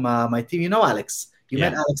Alex from my team. You know Alex. You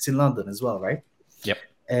met Alex in London as well, right? Yep.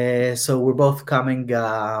 So we're both coming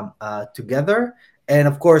together. And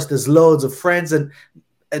of course, there's loads of friends. And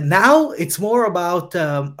now it's more about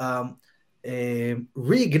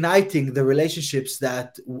reigniting the relationships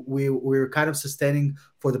that we're kind of sustaining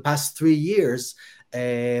for the past 3 years.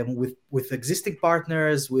 with existing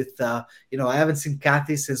partners. With I haven't seen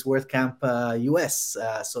Kathy since WordCamp US,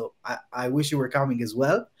 so I wish you were coming as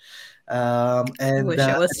well. I wish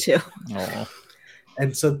I was too.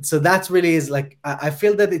 And so that's really is like I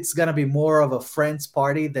feel that it's gonna be more of a friends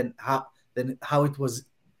party than how it was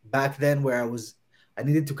back then, where I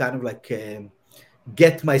needed to kind of like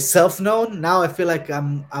get myself known. Now I feel like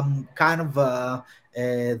I'm kind of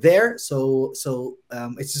there. So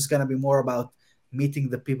it's just gonna be more about meeting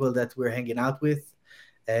the people that we're hanging out with.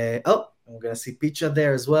 I'm gonna see Picha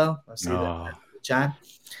there as well. I see that Chan.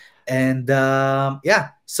 And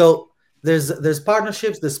so there's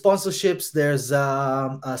partnerships, there's sponsorships, there's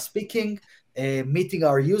speaking, meeting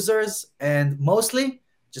our users, and mostly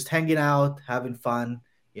just hanging out, having fun,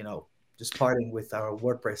 just partying with our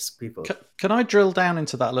WordPress people. Can I drill down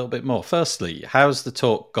into that a little bit more? Firstly, how's the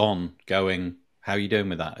talk going? How are you doing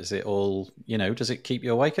with that? Is it all, does it keep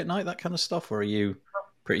you awake at night, that kind of stuff, or are you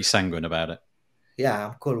pretty sanguine about it? Yeah,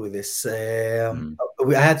 I'm cool with this. I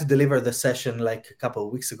had to deliver the session like a couple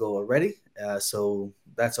of weeks ago already, so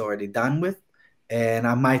that's already done with. And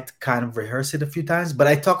I might kind of rehearse it a few times, but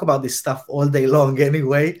I talk about this stuff all day long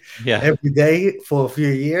anyway, every day for a few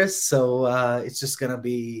years. So it's just gonna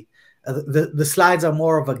be the slides are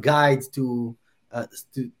more of a guide to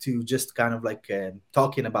just kind of like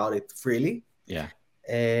talking about it freely. Yeah.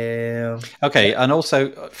 Okay, and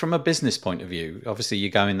also from a business point of view, obviously you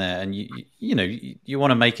go in there and you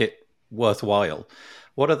want to make it worthwhile.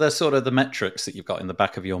 What are the sort of the metrics that you've got in the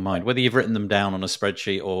back of your mind, whether you've written them down on a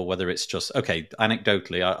spreadsheet or whether it's just, okay,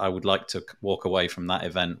 anecdotally, I would like to walk away from that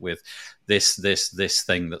event with this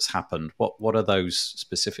thing that's happened. What are those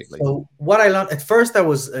specifically? So what I learned at first, I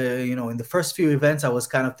was, in the first few events, I was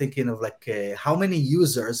kind of thinking of like, how many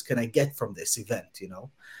users can I get from this event,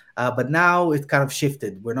 but now it kind of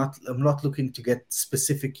shifted. I'm not looking to get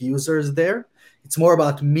specific users there. It's more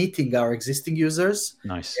about meeting our existing users.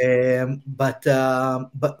 Nice. But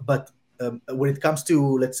when it comes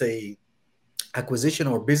to, let's say, acquisition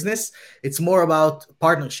or business, it's more about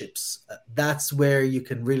partnerships. That's where you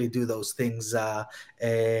can really do those things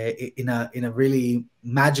in a really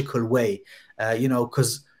magical way.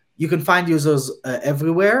 Because you can find users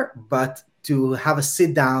everywhere, but to have a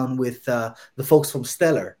sit down with the folks from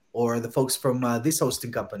Stellar or the folks from this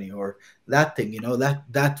hosting company or that thing,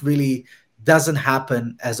 that really doesn't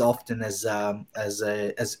happen as often as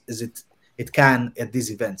it can at these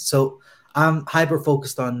events. So I'm hyper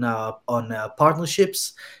focused on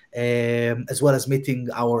partnerships, as well as meeting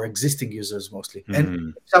our existing users mostly.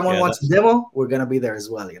 And if someone wants a demo, we're gonna be there as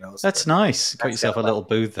well. So that's nice. Got yourself a little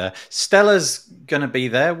booth there. Stella's gonna be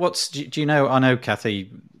there. Do you know? I know,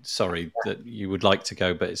 Kathy. Sorry that you would like to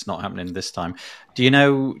go, but it's not happening this time. Do you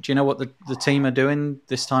know what the team are doing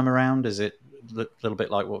this time around? Is it a little bit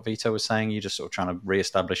like what Vito was saying? You're just sort of trying to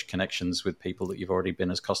reestablish connections with people that you've already been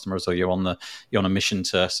as customers, or you're on a mission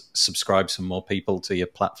to subscribe some more people to your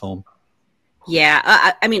platform?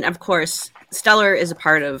 Yeah, I mean, of course, Stellar is a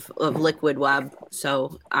part of Liquid Web.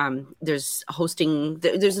 So there's hosting,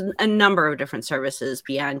 there's a number of different services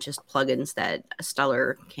beyond just plugins that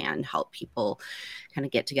Stellar can help people kind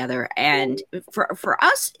of get together. And for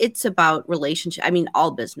us, it's about relationship. I mean,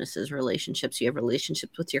 all businesses, relationships. You have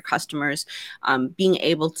relationships with your customers, being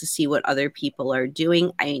able to see what other people are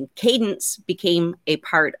doing. I mean, Cadence became a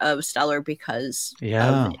part of Stellar because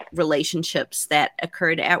of relationships that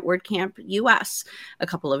occurred at WordCamp US a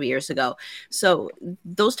couple of years ago. So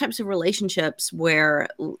those types of relationships where,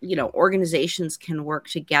 organizations can work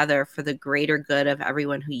together for the greater good of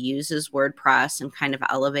everyone who uses WordPress and kind of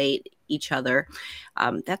elevate each other.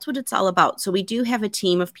 That's what it's all about. So we do have a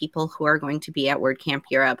team of people who are going to be at WordCamp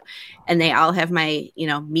Europe, and they all have my,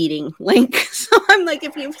 meeting link. So I'm like,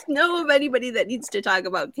 if you know of anybody that needs to talk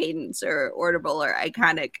about Cadence or Audible or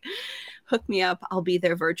Iconic, hook me up. I'll be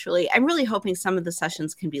there virtually. I'm really hoping some of the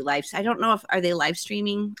sessions can be live. I don't know are they live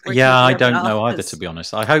streaming? I don't know either, to be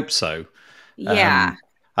honest. I hope so. Yeah.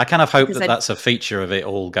 I kind of hope that's a feature of it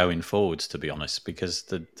all going forwards, to be honest, because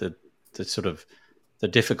the sort of the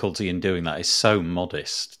difficulty in doing that is so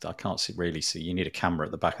modest. I can't really see. You need a camera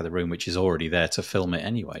at the back of the room, which is already there to film it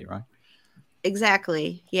anyway, right?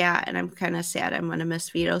 Exactly. Yeah. And I'm kind of sad I'm going to miss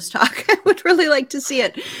Vito's talk. I would really like to see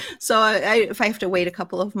it. So if I have to wait a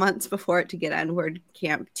couple of months before it to get on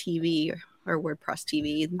WordCamp TV or WordPress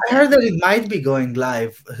TV. I heard that it might be going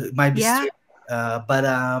live. It might be streamed.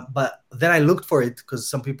 But then I looked for it because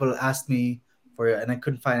some people asked me for it and I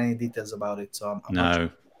couldn't find any details about it. So I'm not sure.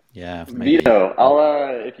 Yeah, maybe. Vito,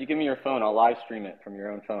 if you give me your phone, I'll live stream it from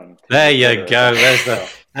your own phone. There you go.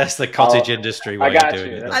 That's the cottage industry way of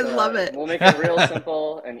doing it. I love it. We'll make it real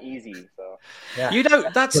simple and easy. So Yeah. You know,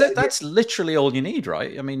 that's it. That's literally all you need,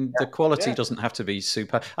 right? I mean, the quality Yeah. doesn't have to be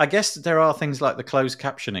super. I guess there are things like the closed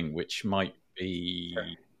captioning, which might be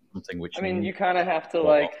something which. I mean, you kind of have to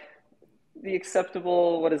like the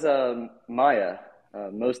acceptable. What is Maya?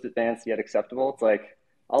 Most advanced yet acceptable. It's like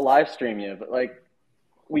I'll live stream you, but like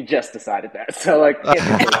we just decided that, so like can't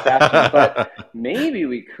do closed captioning, but maybe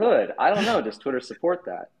we could. I don't know. Does Twitter support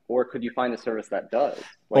that, or could you find a service that does?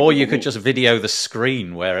 Like or you could just video the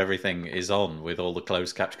screen where everything is on with all the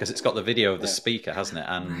closed caption, because it's got the video of the speaker, hasn't it,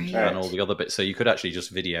 and all the other bits. So you could actually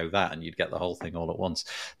just video that, and you'd get the whole thing all at once.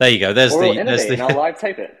 There you go. There's and I'll live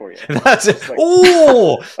type it for you. That's it.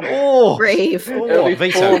 Like, brave. It'll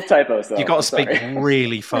be full of typos, though. You got to speak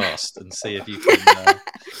really fast and see if you can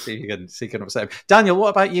see if you can upset him. Daniel, what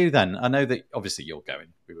about you then? I know that obviously you're going.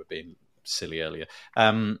 We were being silly earlier.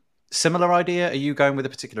 Similar idea? Are you going with a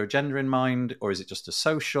particular agenda in mind, or is it just a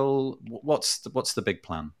social? What's the big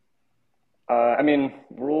plan? I mean,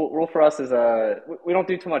 rule for us is we don't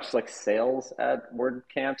do too much like sales at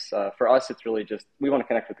WordCamps. For us, it's really just we want to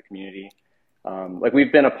connect with the community. Like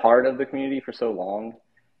we've been a part of the community for so long.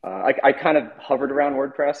 I kind of hovered around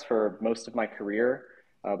WordPress for most of my career,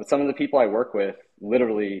 but some of the people I work with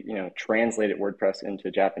literally, translated WordPress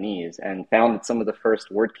into Japanese and founded some of the first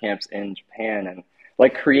WordCamps in Japan and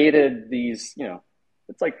like created these,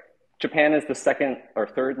 it's like Japan is the second or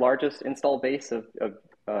third largest install base of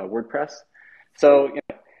WordPress. So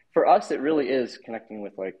for us, it really is connecting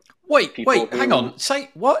with like. Wait, hang on. Say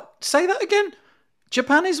what? Say that again.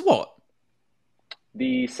 Japan is what?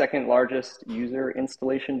 The second largest user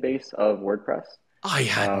installation base of WordPress. I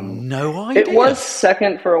had no idea. It was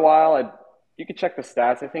second for a while. You could check the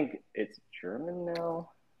stats. I think it's German now.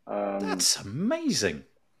 That's amazing.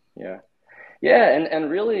 Yeah. Yeah,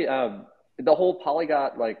 and really, the whole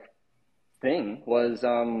polyglot thing was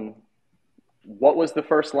what was the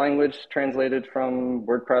first language translated from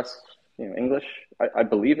WordPress, English? I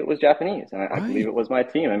believe it was Japanese, and I believe it was my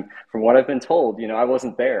team. And from what I've been told, I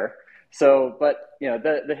wasn't there. So, but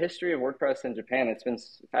the history of WordPress in Japan, it's been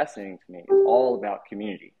fascinating to me. It's all about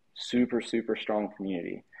community, super, super strong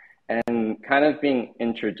community, and kind of being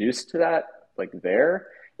introduced to that there.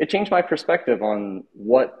 It changed my perspective on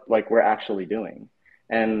what we're actually doing,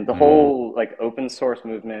 and the whole open source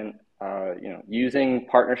movement. Using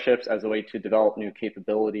partnerships as a way to develop new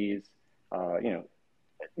capabilities.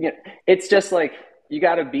 It's just you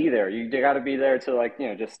got to be there. You got to be there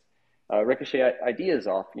to just ricochet ideas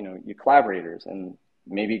off your collaborators and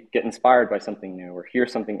maybe get inspired by something new or hear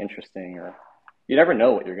something interesting, or you never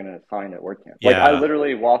know what you're going to find at WordCamp. Yeah. I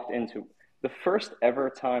literally walked into the first ever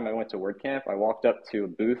time I went to WordCamp. I walked up to a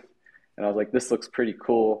booth and I was like, this looks pretty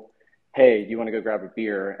cool. Hey, do you want to go grab a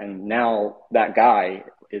beer? And now that guy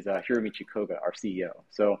is Hiromichi Koga, our CEO.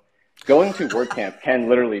 So going to WordCamp can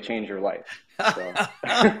literally change your life. So.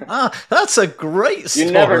 That's a great story.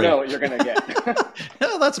 You never know what you're going to get.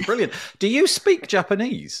 Oh, that's brilliant. Do you speak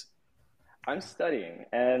Japanese? I'm studying.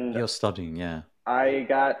 And you're studying, yeah. I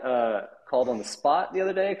got called on the spot the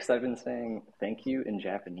other day because I've been saying thank you in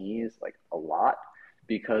Japanese a lot,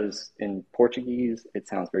 because in Portuguese, it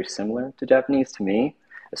sounds very similar to Japanese to me,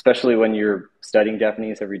 especially when you're studying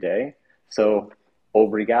Japanese every day. So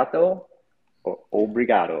obrigado or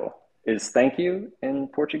obrigado is thank you in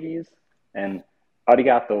Portuguese, and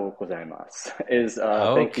arigato gozaimasu is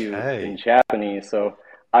thank you in Japanese. So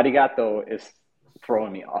arigato is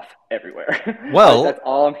throwing me off everywhere. Well, that's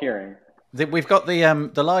all I'm hearing. We've got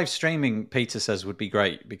the live streaming, Peter says, would be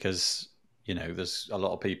great because there's a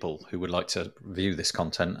lot of people who would like to view this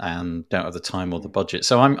content and don't have the time or the budget.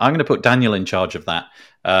 So I'm going to put Daniel in charge of that.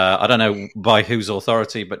 I don't know by whose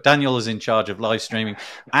authority, but Daniel is in charge of live streaming.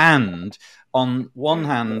 And on one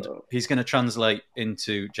hand, he's going to translate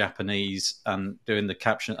into Japanese and doing the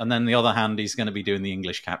caption, and then the other hand, he's going to be doing the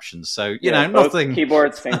English captions. So nothing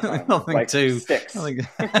keyboards, same time, nothing too sticks.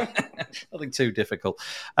 Nothing too difficult.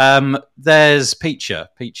 There's Peacher.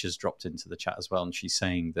 Peacher's dropped into the chat as well, and she's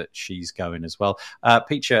saying that she's going as well.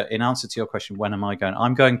 Peacher, in answer to your question, when am I going?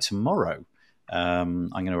 I'm going tomorrow. I'm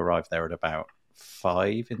going to arrive there at about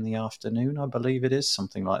 5 in the afternoon, I believe it is,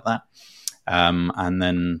 something like that. And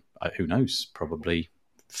then who knows? Probably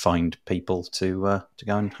find people to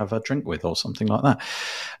go and have a drink with or something like that.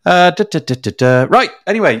 Right.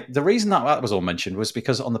 Anyway, the reason that was all mentioned was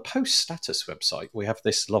because on the Post Status website we have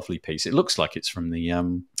this lovely piece. It looks like it's from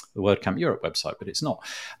the the WordCamp Europe website, but it's not.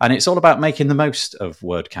 And it's all about making the most of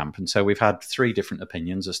WordCamp. And so we've had 3 different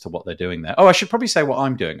opinions as to what they're doing there. Oh, I should probably say what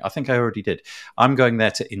I'm doing. I think I already did. I'm going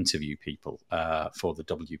there to interview people for the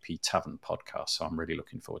WP Tavern podcast. So I'm really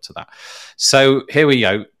looking forward to that. So here we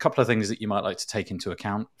go. A couple of things that you might like to take into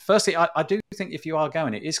account. Firstly, I do think if you are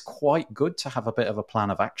going, it is quite good to have a bit of a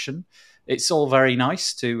plan of action. It's all very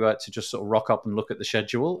nice to just sort of rock up and look at the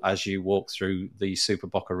schedule as you walk through the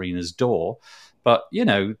Superboc Arena's door. But,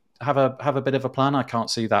 have a bit of a plan. I can't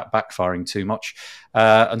see that backfiring too much.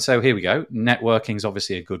 And so here we go. Networking is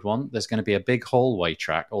obviously a good one. There's going to be a big hallway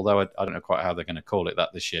track, although I don't know quite how they're going to call it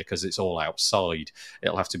that this year because it's all outside.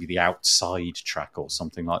 It'll have to be the outside track or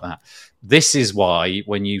something like that. This is why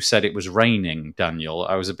when you said it was raining, Daniel,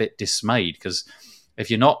 I was a bit dismayed because if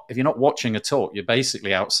you're not watching a talk, you're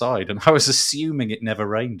basically outside. And I was assuming it never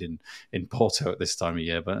rained in Porto at this time of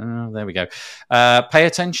year, but there we go. Pay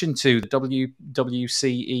attention to the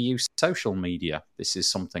WWC EU social media. This is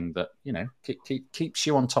something that keeps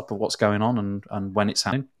you on top of what's going on and when it's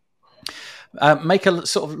happening. Make a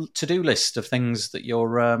sort of to-do list of things that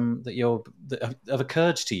that have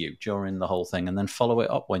occurred to you during the whole thing, and then follow it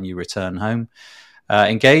up when you return home.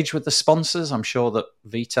 Engage with the sponsors. I'm sure that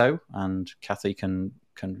Vito and Kathy can.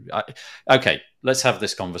 Okay, let's have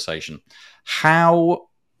this conversation. How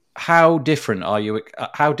different are you?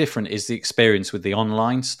 How different is the experience with the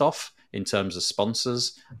online stuff in terms of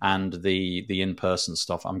sponsors and the in-person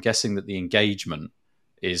stuff? I'm guessing that the engagement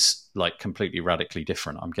is like completely radically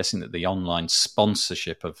different. I'm guessing that the online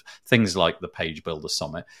sponsorship of things like the Page Builder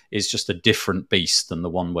Summit is just a different beast than the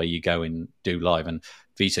one where you go and do live. And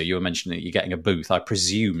Vito, you were mentioning that you're getting a booth. I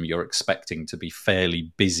presume you're expecting to be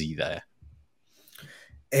fairly busy there.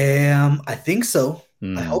 I think so.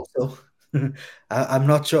 I hope so. I'm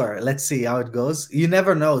not sure. Let's see how it goes. You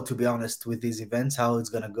never know, to be honest, with these events, how it's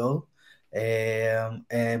going to go.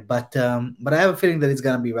 But I have a feeling that it's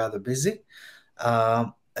going to be rather busy.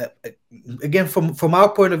 Again, from our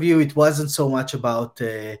point of view, it wasn't so much about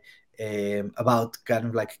kind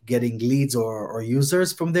of like getting leads or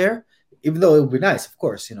users from there, even though it would be nice, of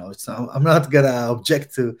course. I'm not gonna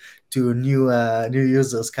object to new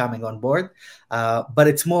users coming on board, but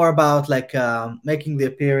it's more about like making the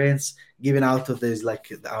appearance, giving out of these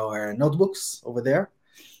like our notebooks over there,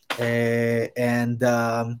 and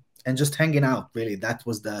just hanging out. Really, that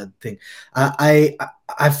was the thing. I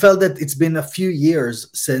felt that it's been a few years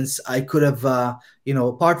since I could have,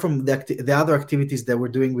 apart from the other activities that we're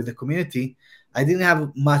doing with the community, I didn't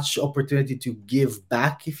have much opportunity to give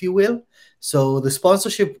back, if you will. So the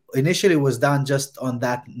sponsorship initially was done just on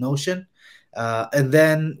that notion. And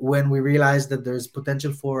then when we realized that there's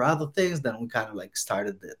potential for other things, then we kind of like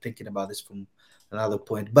started thinking about this from another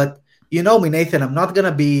point. But you know me, Nathan, I'm not going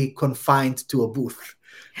to be confined to a booth.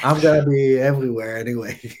 I'm going to be everywhere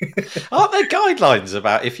anyway. Aren't there guidelines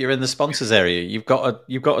about if you're in the sponsors area, you've got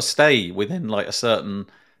to stay within like a certain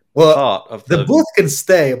part of the booth can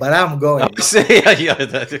stay, but I'm going. Oh, see, leave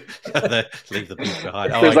the booth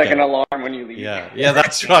behind. There's like an alarm when you leave. Yeah,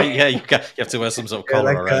 that's right. Yeah, you have to wear some sort of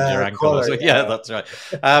collar around your ankle. Collar, yeah, that's right.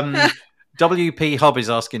 WP Hub is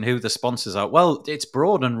asking who the sponsors are. Well, it's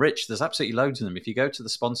broad and rich. There's absolutely loads of them. If you go to the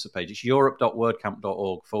sponsor page, it's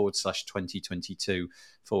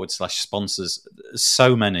europe.wordcamp.org/2022/sponsors.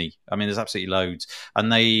 So many. I mean, there's absolutely loads.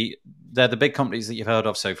 And they're the big companies that you've heard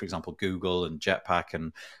of. So, for example, Google and Jetpack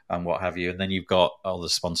and what have you. And then you've got all the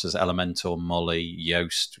sponsors, Elementor, Molly,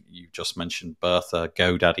 Yoast. You just mentioned Bertha,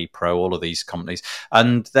 GoDaddy Pro, all of these companies.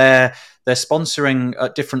 And they're sponsoring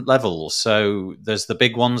at different levels. So there's the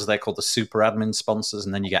big ones. They're called the super admin sponsors.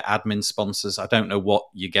 And then you get admin sponsors. I don't know what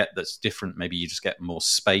you get that's different. Maybe you just get more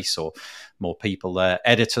space or more people there.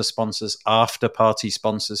 Editor sponsors, after party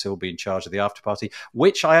sponsors who will be in charge of the after party,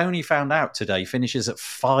 which I only found out today finishes at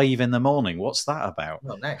 5 a.m. What's that about?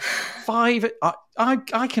 Oh, nice. 5.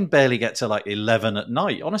 I can barely get to like 11 at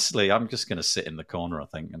night. Honestly, I'm just going to sit in the corner, I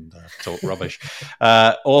think, and talk rubbish.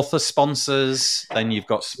 Author sponsors. Then you've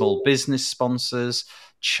got small business sponsors,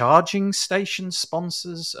 charging station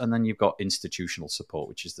sponsors, and then you've got institutional support,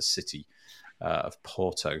 which is the city of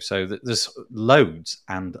Porto. So there's loads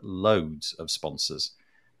and loads of sponsors,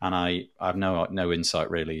 and I have no insight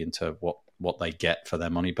really into what they get for their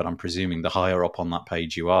money, but I'm presuming the higher up on that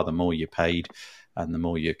page you are, the more you're paid and the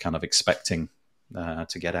more you're kind of expecting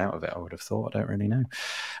to get out of it, I would have thought. I don't really know.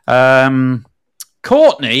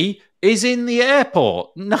 Courtney is in the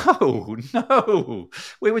airport. No.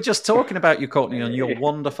 We were just talking about you, Courtney, on your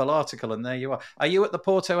wonderful article, and there you are. Are you at the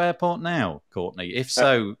Porto airport now, Courtney? If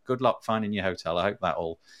so, good luck finding your hotel. I hope that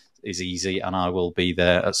all is easy, and I will be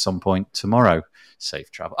there at some point tomorrow. Safe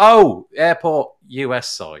travel. Oh, airport US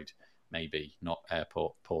side. maybe not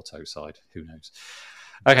airport Porto side. Who knows?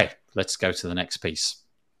 Okay, let's go to the next piece.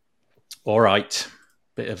 All right,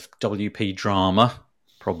 bit of WP drama,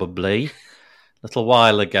 probably. A little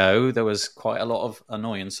while ago, there was quite a lot of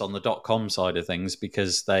annoyance on the .com side of things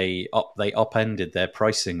because they upended their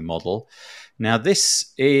pricing model. Now,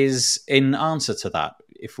 this is in answer to that.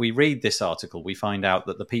 If we read this article, we find out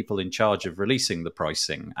that the people in charge of releasing the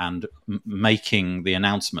pricing and making the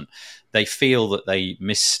announcement, they feel that they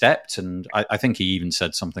misstepped. And I think he even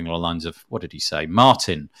said something along the lines of, what did he say? Dave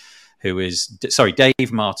Martin, who is the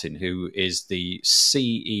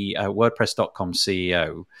CEO, WordPress.com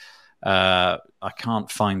CEO. I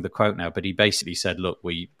can't find the quote now, but he basically said, look,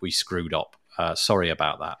 we screwed up. Sorry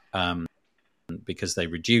about that. Because they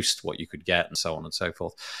reduced what you could get and so on and so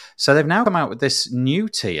forth. So they've now come out with this new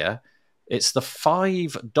tier. It's the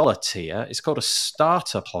 $5 tier. It's called a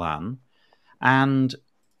starter plan. And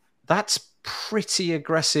that's pretty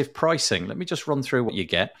aggressive pricing. Let me just run through what you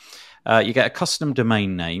get. You get a custom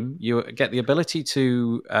domain name. You get the ability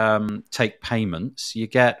to take payments. You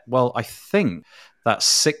get, well, I think that's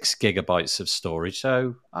 6 gigabytes of storage.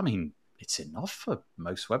 So, I mean, it's enough for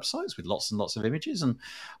most websites with lots and lots of images and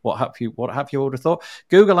what have you would have thought.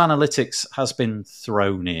 Google Analytics has been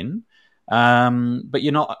thrown in, but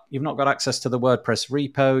you've not got access to the WordPress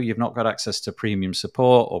repo. You've not got access to premium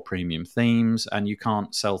support or premium themes, and you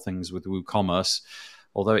can't sell things with WooCommerce.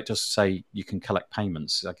 Although it does say you can collect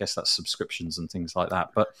payments. I guess that's subscriptions and things like that.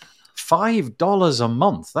 But $5 a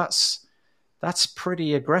month, that's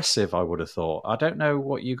pretty aggressive, I would have thought. I don't know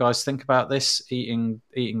what you guys think about this, eating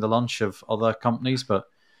the lunch of other companies, but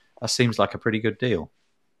that seems like a pretty good deal.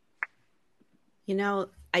 You know,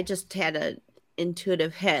 I just had an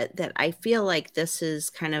intuitive hit that I feel like this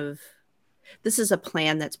is a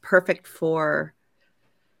plan that's perfect for,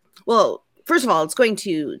 well, first of all, it's going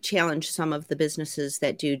to challenge some of the businesses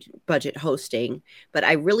that do budget hosting, but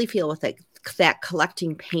I really feel with that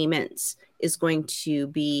collecting payments is going to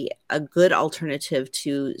be a good alternative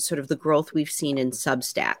to sort of the growth we've seen in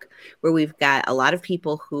Substack, where we've got a lot of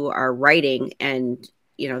people who are writing, and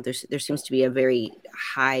there seems to be a very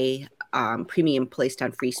high premium placed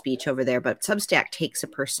on free speech over there, but Substack takes a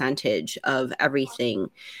percentage of everything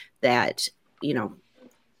that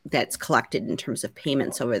that's collected in terms of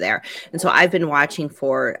payments over there. And so I've been watching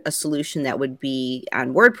for a solution that would be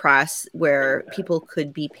on WordPress where people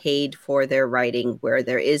could be paid for their writing, where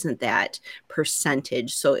there isn't that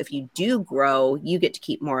percentage. So if you do grow, you get to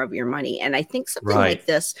keep more of your money. And I think something like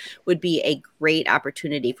this would be a great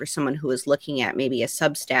opportunity for someone who is looking at maybe a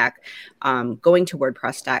Substack, going to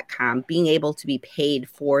WordPress.com, being able to be paid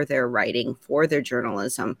for their writing, for their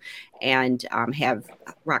journalism, and have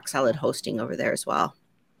rock solid hosting over there as well.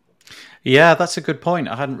 Yeah, that's a good point.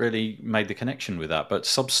 I hadn't really made the connection with that, but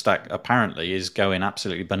Substack apparently is going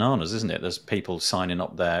absolutely bananas, isn't it? There's people signing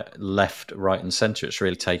up there left, right, and centre. It's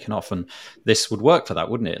really taken off, and this would work for that,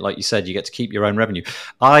 wouldn't it? Like you said, you get to keep your own revenue.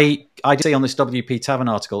 I did see on this WP Tavern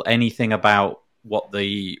article anything about what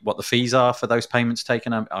the fees are for those payments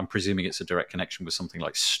taken. I'm presuming it's a direct connection with something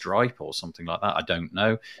like Stripe or something like that. I don't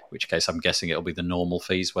know, in which case I'm guessing it'll be the normal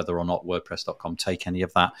fees. Whether or not WordPress.com take any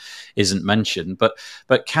of that isn't mentioned. But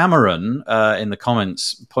Cameron in the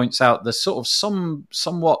comments points out there's sort of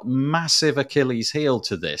somewhat massive Achilles heel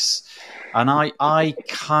to this, and I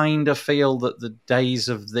kind of feel that the days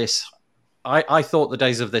of this. I thought the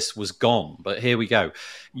days of this was gone, but here we go.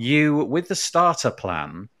 You with the starter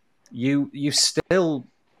plan. You still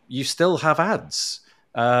have ads.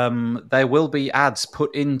 There will be ads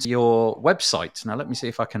put into your website. Now, let me see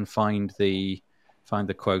if I can find the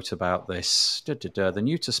quote about this. The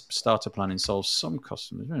new starter plan involves some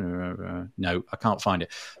customers. No, I can't find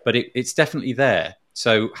it, but it's definitely there.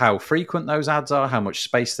 So, how frequent those ads are, how much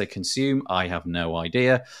space they consume, I have no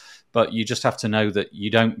idea. But you just have to know that you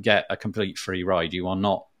don't get a complete free ride. You are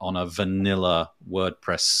not on a vanilla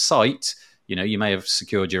WordPress site. You may have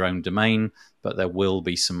secured your own domain, but there will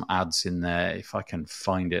be some ads in there. If I can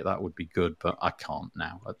find it, that would be good, but I can't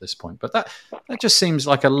now at this point. But that just seems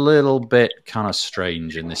like a little bit kind of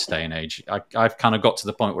strange in this day and age. I've kind of got to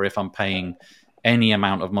the point where if I'm paying any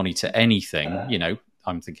amount of money to anything,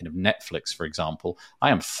 I'm thinking of Netflix, for example, I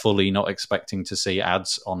am fully not expecting to see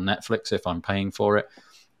ads on Netflix if I'm paying for it.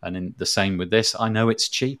 And in the same with this, I know it's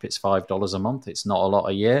cheap. It's $5 a month. It's not a lot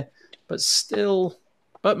a year, but still...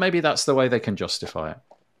 But maybe that's the way they can justify it.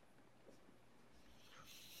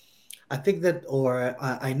 I think that, or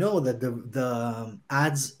I know that the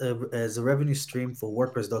ads as a revenue stream for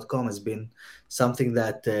WordPress.com has been something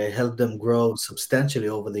that helped them grow substantially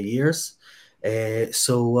over the years. But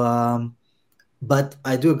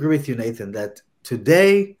I do agree with you, Nathan, that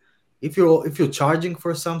today If you're charging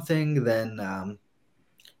for something, then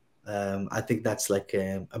I think that's like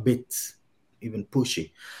a bit even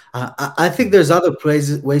pushy. I think there's other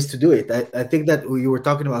ways to do it. I think that you were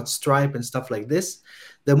talking about Stripe and stuff like this.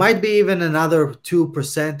 There might be even another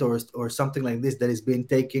 2% or something like this that is being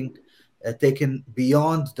taken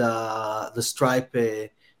beyond the Stripe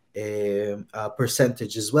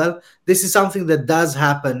percentage as well. This is something that does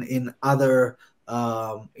happen in other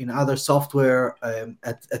software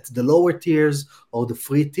at the lower tiers or the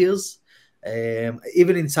free tiers.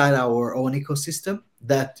 Even inside our own ecosystem,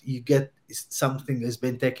 that you get something has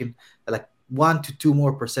been taken, like 1 to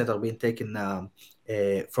 2% are being taken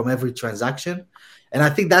from every transaction, and I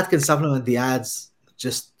think that can supplement the ads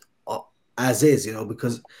just as is,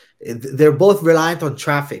 because they're both reliant on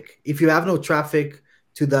traffic. If you have no traffic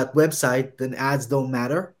to that website, then ads don't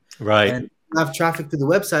matter. Right. And if you have traffic to the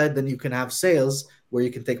website, then you can have sales where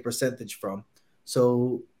you can take percentage from.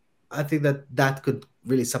 So I think that could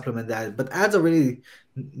really supplement that. But ads are really,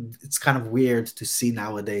 it's kind of weird to see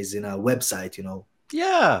nowadays in a website,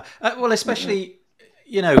 Yeah. Well, especially,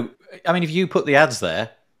 I mean, if you put the ads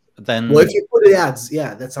there, then Well, if you put the ads,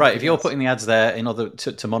 yeah, that's right. If you're else. putting the ads there in order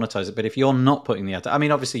to monetize it, but if you're not putting the ads, I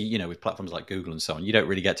mean, obviously, with platforms like Google and so on, you don't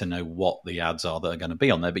really get to know what the ads are that are going to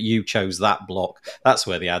be on there. But you chose that block; that's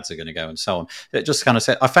where the ads are going to go, and so on. It just kind of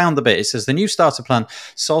said, I found the bit. It says the new starter plan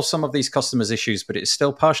solves some of these customers' issues, but it's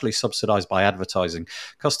still partially subsidized by advertising.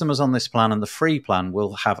 Customers on this plan and the free plan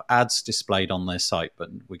will have ads displayed on their site, but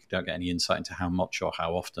we don't get any insight into how much or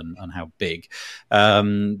how often and how big.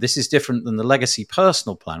 This is different than the legacy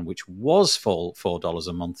personal plan, which was for $4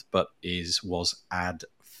 a month, but was ad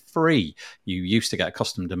free. You used to get a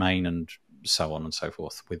custom domain and so on and so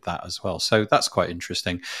forth with that as well. So that's quite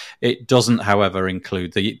interesting. It doesn't, however,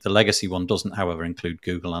 include the legacy one doesn't, however, include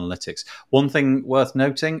Google Analytics. One thing worth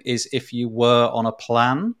noting is if you were on a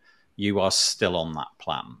plan, you are still on that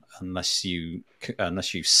plan unless you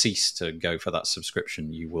cease to go for that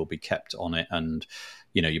subscription. You will be kept on it, and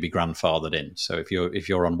you'll be grandfathered in. So if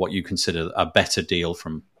you're on what you consider a better deal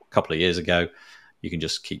from a couple of years ago, you can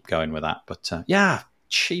just keep going with that. But yeah,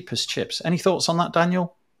 cheap as chips. Any thoughts on that,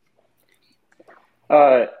 Daniel?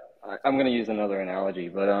 I'm going to use another analogy,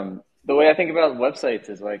 but the way I think about websites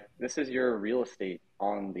is like, this is your real estate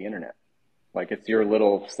on the internet. Like, it's your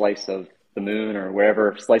little slice of the moon or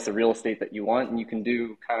wherever slice of real estate that you want, and you can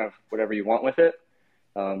do kind of whatever you want with it,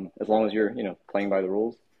 as long as you're playing by the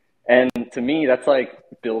rules. And to me, that's like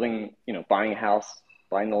building, buying a house,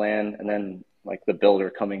 buying the land, and then like the builder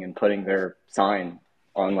coming and putting their sign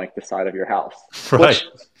on like the side of your house, right?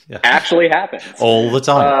 Which actually happens all the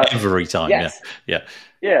time, every time. Yes.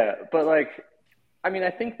 Yeah. But like, I mean,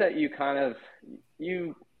 I think that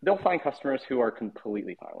they'll find customers who are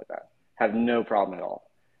completely fine with that, have no problem at all.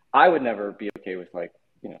 I would never be okay with like,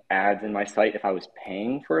 ads in my site if I was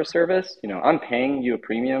paying for a service. I'm paying you a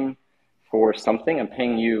premium for something. I'm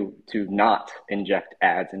paying you to not inject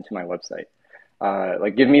ads into my website.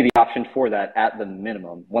 Like, give me the option for that at the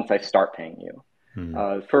minimum once I start paying you.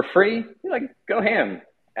 For free, like, go ham,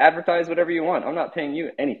 advertise whatever you want. I'm not paying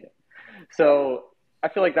you anything. So I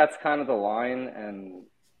feel like that's kind of the line, and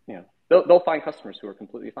they'll find customers who are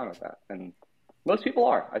completely fine with that, and most people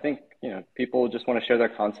are. I think people just want to share their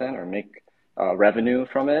content or make revenue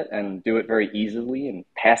from it and do it very easily and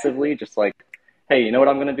passively. Just like, hey, you know what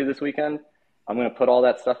I'm going to do this weekend? I'm going to put all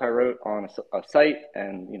that stuff I wrote on a site,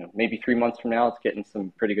 and maybe 3 months from now it's getting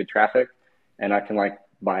some pretty good traffic, and I can like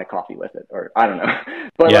buy a coffee with it, or I don't know.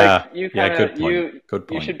 But like, you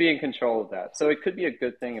should be in control of that. So it could be a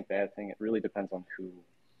good thing, a bad thing. It really depends on who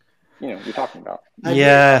you're talking about.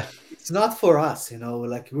 It's not for us,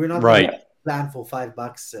 like, we're not right. Plan for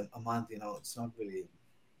 $5 a month. It's not really.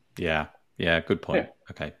 Yeah, good point. Yeah.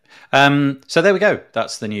 Okay. So there we go.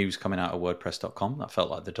 That's the news coming out of WordPress.com. That felt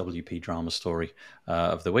like the WP drama story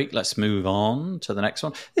of the week. Let's move on to the next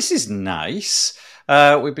one. This is nice.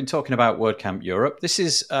 We've been talking about WordCamp Europe. This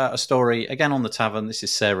is a story, again, on the Tavern. This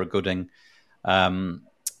is Sarah Gooding,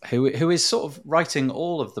 who is sort of writing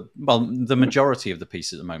all of the majority of the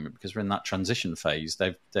piece at the moment, because we're in that transition phase.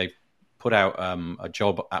 They've put out a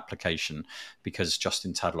job application because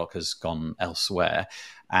Justin Tadlock has gone elsewhere,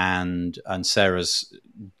 and Sarah's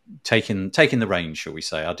taking the reins, shall we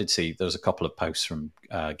say. I did see there's a couple of posts from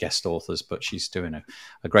guest authors, but she's doing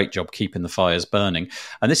a great job keeping the fires burning.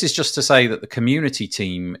 And this is just to say that the community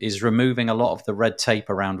team is removing a lot of the red tape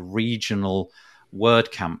around regional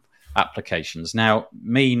WordCamp applications. Now,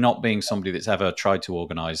 me not being somebody that's ever tried to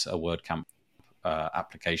organize a WordCamp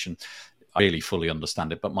application, really fully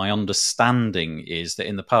understand it, but my understanding is that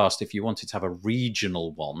in the past, if you wanted to have a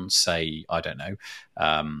regional one, say, I don't know,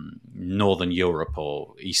 Northern Europe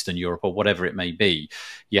or Eastern Europe or whatever it may be,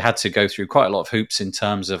 you had to go through quite a lot of hoops in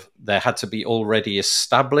terms of there had to be already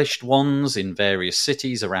established ones in various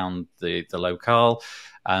cities around the locale.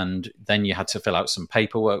 And then you had to fill out some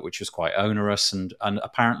paperwork, which was quite onerous. And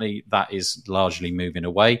apparently that is largely moving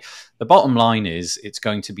away. The bottom line is it's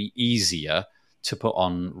going to be easier to put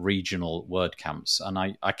on regional WordCamps. And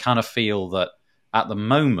I kind of feel that at the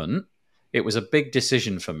moment, it was a big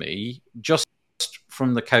decision for me, just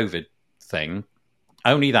from the COVID thing.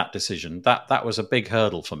 Only that decision, that was a big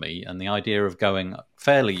hurdle for me. And the idea of going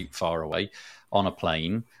fairly far away on a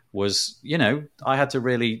plane was, I had to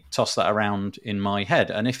really toss that around in my head.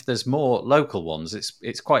 And if there's more local ones,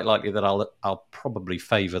 it's quite likely that I'll probably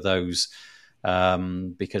favour those,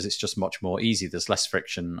 because it's just much more easy. There's less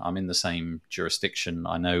friction. I'm in the same jurisdiction.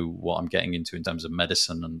 I know what I'm getting into in terms of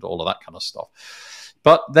medicine and all of that kind of stuff.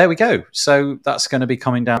 But there we go. So that's going to be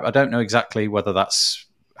coming down. I don't know exactly whether that's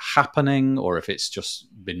happening or if it's just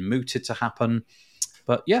been mooted to happen.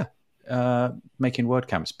 But yeah, making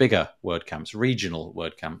WordCamps, bigger WordCamps, regional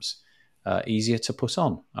WordCamps, easier to put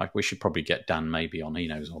on. We should probably get Dan maybe on. He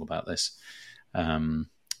knows all about this.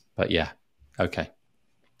 But yeah, okay.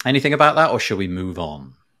 Anything about that, or shall we move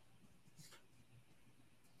on?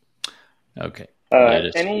 Okay.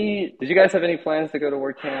 Did you guys have any plans to go to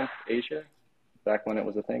WordCamp Asia back when it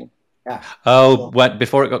was a thing? Yeah. Oh,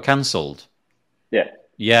 before it got cancelled? Yeah.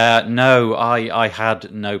 Yeah, no, I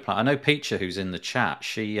had no plan. I know Peacher, who's in the chat,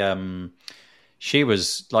 she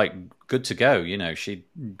was like good to go. She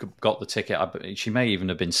got the ticket. She may even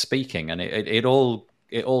have been speaking, and it all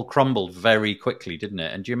crumbled very quickly, didn't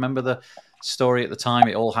it? And do you remember the story at the time?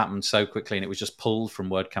 It all happened so quickly, and it was just pulled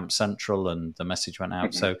from WordCamp Central, and the message went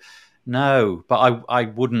out. Mm-hmm. So no, but I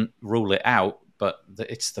wouldn't rule it out. But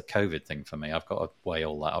it's the COVID thing for me. I've got to weigh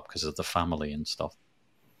all that up because of the family and stuff.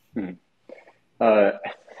 Hmm. I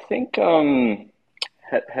think has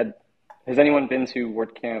anyone been to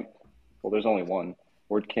WordCamp? Well, there's only one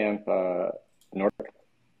WordCamp Nordic.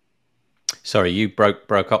 Sorry, you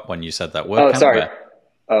broke up when you said that. WordCamp, sorry,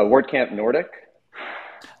 WordCamp Nordic.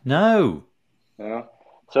 No.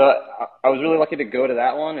 So I was really lucky to go to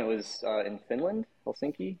that one. It was in Finland,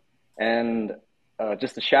 Helsinki, and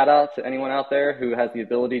just a shout out to anyone out there who has the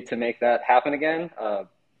ability to make that happen again. I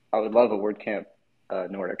would love a WordCamp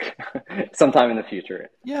Nordic sometime in the future.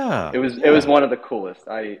 Yeah, it was one of the coolest.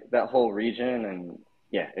 That whole region, and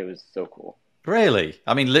yeah, it was so cool. Really?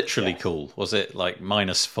 I mean, literally cool. Was it like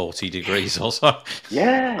minus 40 degrees or so?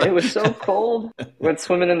 Yeah, it was so cold. Went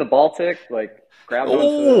swimming in the Baltic, like grabbed onto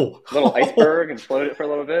a little iceberg and floated it for a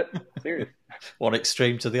little bit. Serious. One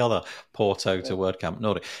extreme to the other. Porto to WordCamp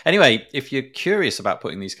Nordic. Anyway, if you're curious about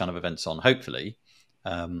putting these kind of events on, hopefully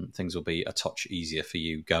things will be a touch easier for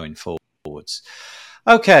you going forwards.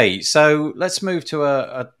 Okay, so let's move to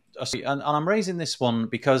and I'm raising this one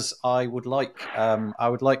because I would like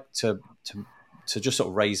to just sort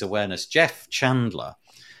of raise awareness. Jeff Chandler,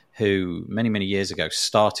 who many years ago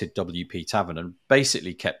started WP Tavern and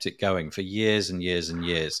basically kept it going for years and years and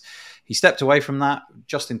years. He stepped away from that.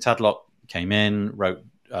 Justin Tadlock came in, wrote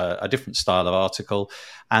a different style of article,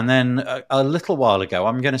 and then a little while ago,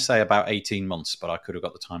 I'm going to say about 18 months, but I could have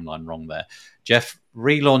got the timeline wrong there, Jeff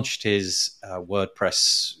relaunched his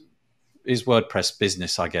WordPress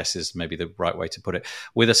business, I guess is maybe the right way to put it,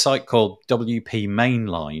 with a site called WP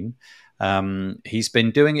Mainline. He's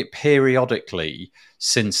been doing it periodically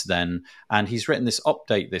since then, and he's written this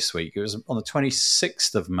update this week. It was on the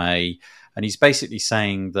 26th of May, and he's basically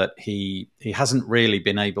saying that he hasn't really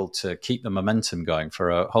been able to keep the momentum going for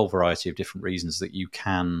a whole variety of different reasons that you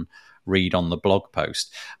can read on the blog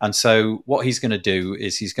post. And so what he's going to do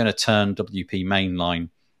is he's going to turn WP Mainline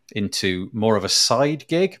into more of a side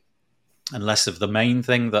gig and less of the main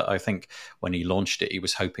thing that I think when he launched it, he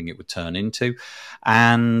was hoping it would turn into.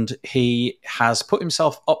 And he has put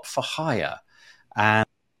himself up for hire.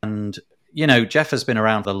 And Jeff has been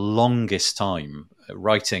around the longest time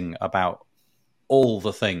writing about all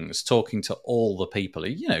the things, talking to all the people.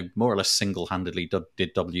 He, more or less single-handedly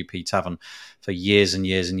did WP Tavern for years and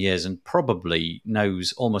years and years, and probably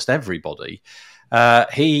knows almost everybody.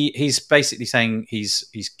 He's basically saying he's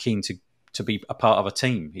keen to be a part of a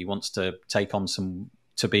team. He wants to take on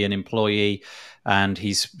to be an employee, and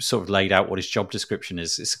he's sort of laid out what his job description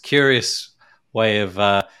is. It's a curious way of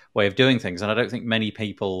doing things, and I don't think many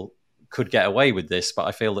people could get away with this, but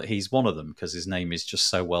I feel that he's one of them because his name is just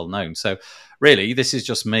so well known. So really, this is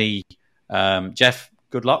just me. Jeff,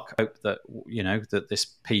 good luck. Hope that that this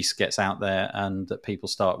piece gets out there and that people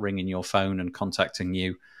start ringing your phone and contacting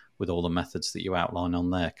you with all the methods that you outline on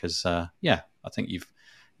there. Because I think you've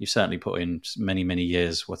certainly put in many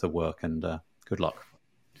years worth of work, and good luck.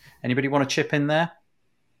 Anybody want to chip in there?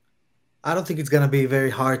 I don't think it's going to be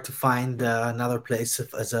very hard to find another place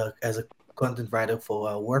as a content writer for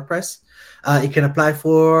WordPress. You can apply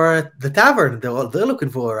for the tavern. They're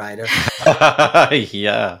looking for a writer.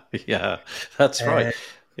 yeah, that's right.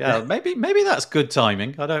 Yeah, maybe that's good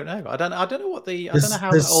timing. I don't know. I don't know what the. I don't know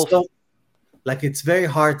how that all. Like, it's very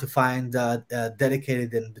hard to find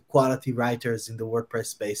dedicated and quality writers in the WordPress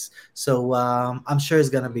space. So I'm sure it's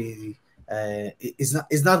gonna be.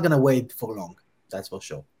 It's not gonna wait for long. That's for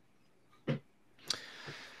sure.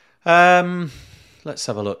 Let's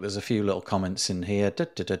have a look. There's a few little comments in here.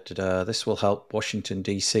 This will help Washington,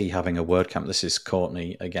 D.C. having a WordCamp. This is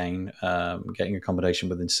Courtney again. Getting accommodation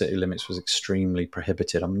within city limits was extremely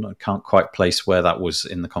prohibited. I can't quite place where that was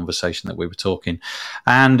in the conversation that we were talking.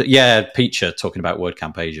 And yeah, Peacher talking about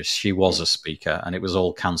WordCamp Asia. She was a speaker and it was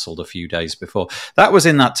all cancelled a few days before. That was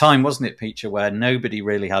in that time, wasn't it, Peacher, where nobody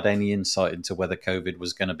really had any insight into whether COVID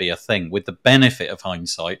was going to be a thing. With the benefit of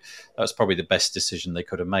hindsight, that was probably the best decision they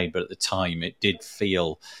could have made. But at the time, it did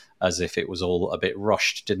feel as if it was all a bit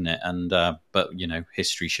rushed, didn't it? And but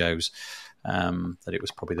history shows that it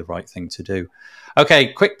was probably the right thing to do.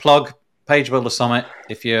 Okay, quick plug: Page Builder Summit.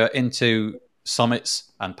 If you're into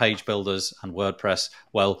summits and page builders and WordPress,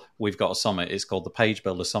 well, we've got a summit. It's called the Page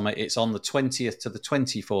Builder Summit. It's on the 20th to the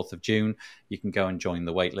 24th of June. You can go and join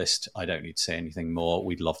the waitlist. I don't need to say anything more.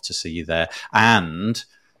 We'd love to see you there. And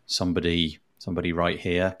somebody right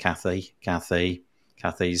here, Kathy's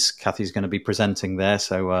going to be presenting there.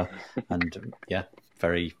 So, and yeah,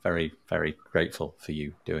 very, very, very grateful for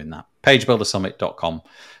you doing that. PageBuilderSummit.com.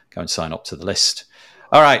 Go and sign up to the list.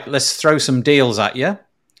 All right, let's throw some deals at you.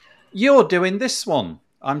 You're doing this one.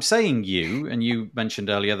 I'm saying you, and you mentioned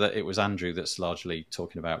earlier that it was Andrew that's largely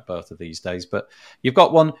talking about both of these days, but you've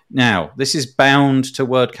got one now. This is bound to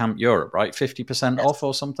WordCamp Europe, right? 50% off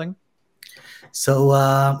or something? So,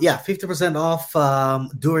 50% off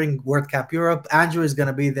during WordCamp Europe. Andrew is going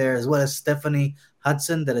to be there, as well as Stephanie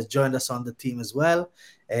Hudson that has joined us on the team as well.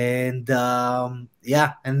 And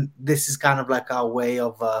and this is kind of like our way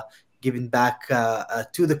of giving back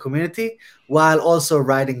to the community while also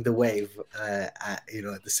riding the wave, at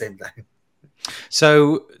the same time.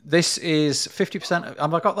 So this is 50%.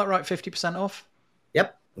 Have I got that right? 50% off?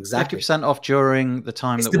 Yep. Exactly, 50% off during the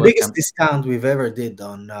time. It's the biggest discount we've ever did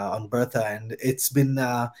on Bertha, and it's been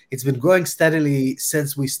growing steadily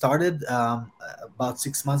since we started about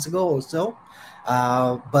 6 months ago or so.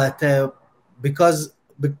 But because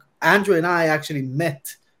Andrew and I actually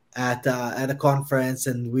met at a conference,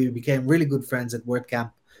 and we became really good friends at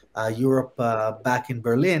WordCamp Europe back in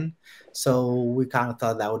Berlin. So we kind of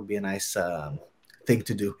thought that would be a nice thing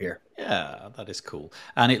to do here. Yeah, that is cool.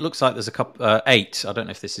 And it looks like there's a couple, 8. I don't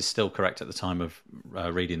know if this is still correct at the time of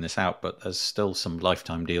reading this out, but there's still some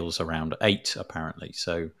lifetime deals around 8, apparently.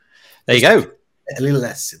 So there you go. A little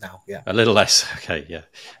less now, yeah. A little less, okay,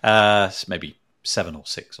 yeah. Maybe 7 or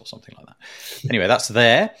 6 or something like that. Anyway, that's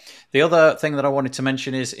there. The other thing that I wanted to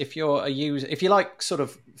mention is if you're a user, if you like sort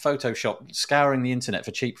of Photoshop, scouring the internet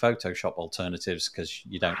for cheap Photoshop alternatives because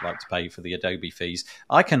you don't like to pay for the Adobe fees,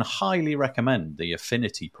 I can highly recommend the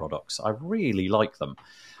Affinity products. I really like them.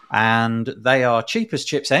 And they are cheap as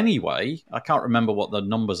chips anyway. I can't remember what the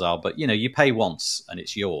numbers are, but you pay once and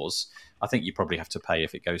it's yours. I think you probably have to pay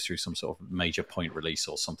if it goes through some sort of major point release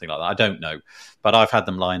or something like that. I don't know. But I've had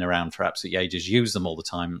them lying around for absolutely ages, use them all the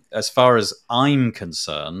time. As far as I'm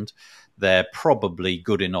concerned, they're probably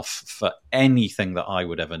good enough for anything that I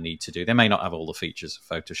would ever need to do. They may not have all the features of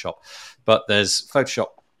Photoshop, but there's Photoshop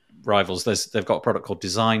rivals. They've got a product called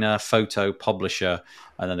Designer, Photo, Publisher,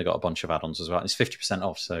 and then they've got a bunch of add-ons as well. And it's 50%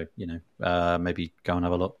 off, so maybe go and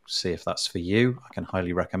have a look, see if that's for you. I can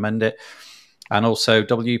highly recommend it. And also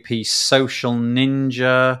WP Social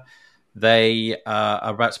Ninja, they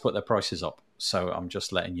are about to put their prices up. So I'm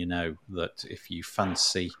just letting you know that if you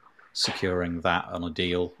fancy securing that on a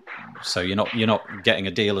deal, so you're not getting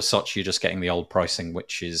a deal as such, you're just getting the old pricing,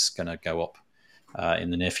 which is going to go up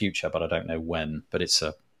in the near future, but I don't know when. But it's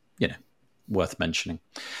worth mentioning.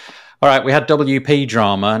 All right, we had WP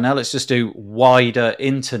drama. Now let's just do wider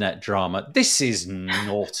internet drama. This is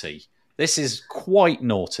naughty. This is quite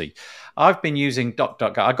naughty. I've been using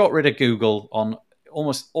DuckDuckGo. I got rid of Google on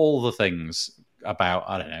almost all the things about,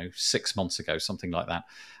 6 months ago, something like that.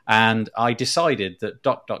 And I decided that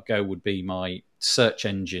DuckDuckGo would be my search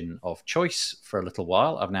engine of choice for a little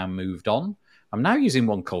while. I've now moved on. I'm now using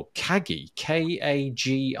one called Kagi,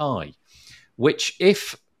 Kagi, which,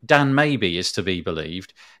 if Dan Maybe is to be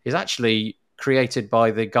believed, is actually created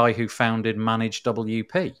by the guy who founded Manage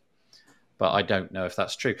WP. but I don't know if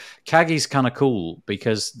that's true. Kagi's kind of cool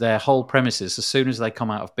because their whole premise is as soon as they come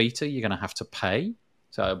out of beta, you're going to have to pay.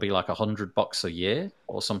 So it'll be like $100 a year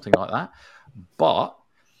or something like that. But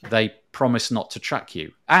they promise not to track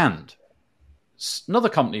you. And another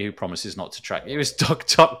company who promises not to track you is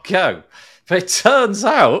DuckDuckGo. But it turns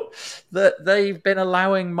out that they've been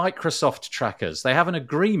allowing Microsoft trackers. They have an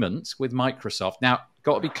agreement with Microsoft. Now,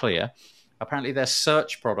 got to be clear, apparently their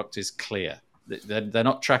search product is clear. They're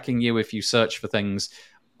not tracking you if you search for things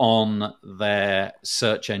on their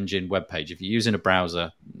search engine webpage. If you're using a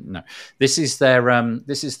browser, no. This is their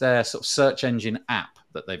sort of search engine app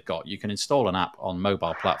that they've got. You can install an app on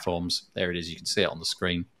mobile platforms. There it is. You can see it on the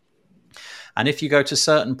screen. And if you go to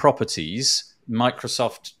certain properties,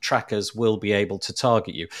 Microsoft trackers will be able to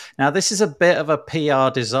target you. Now, this is a bit of a PR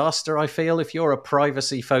disaster, I feel, if you're a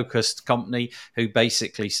privacy-focused company who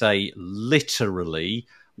basically say, literally,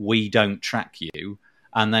 we don't track you,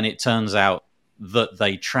 and then it turns out that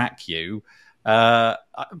they track you.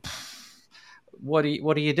 What do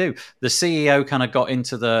you do? The CEO kind of got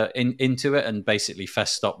into it and basically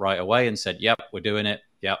fessed up right away and said, "Yep, we're doing it.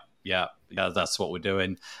 Yep, yeah, that's what we're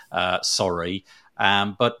doing. Sorry."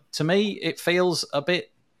 But to me, it feels a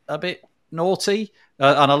bit naughty,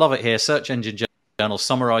 and I love it here. Search Engine Journal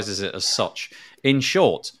summarizes it as such. In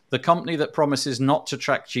short, the company that promises not to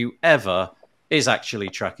track you ever is actually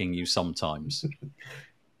tracking you sometimes.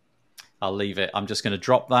 I'll leave it. I'm just going to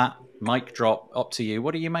drop that. Mic drop, up to you.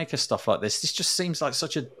 What do you make of stuff like this? This just seems like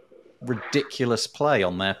such a ridiculous play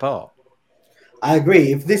on their part. I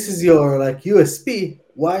agree. If this is your USP,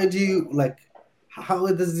 why do you how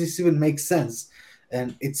does this even make sense?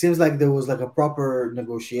 And it seems like there was a proper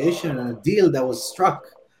negotiation and a deal that was struck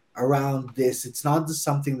around this. It's not just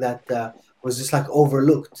something that was just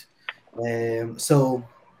overlooked. So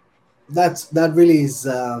that really is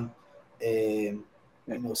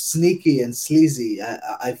sneaky and sleazy.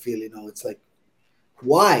 I feel it's like,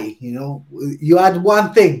 why you had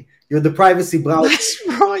one thing. You're the privacy browser. That's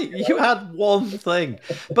right. You had one thing.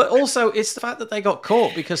 But also, it's the fact that they got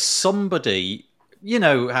caught because somebody, you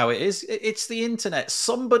know how it is. It's the internet.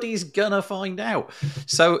 Somebody's going to find out.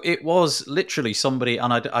 So it was literally somebody,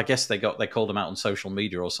 and I guess they called them out on social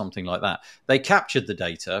media or something like that. They captured the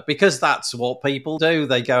data because that's what people do.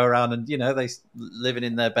 They go around and, they living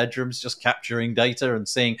in their bedrooms just capturing data and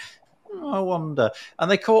seeing, I wonder.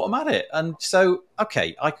 And they caught them at it. And so,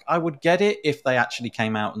 okay, I would get it if they actually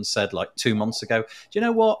came out and said 2 months ago, do you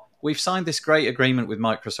know what? We've signed this great agreement with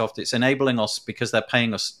Microsoft. It's enabling us, because they're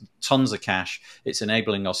paying us tons of cash, it's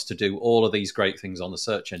enabling us to do all of these great things on the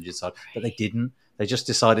search engine side. But they didn't. They just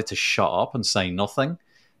decided to shut up and say nothing.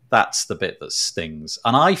 That's the bit that stings.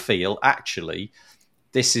 And I feel, actually,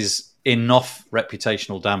 this is enough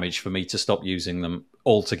reputational damage for me to stop using them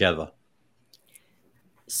altogether.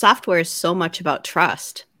 Software is so much about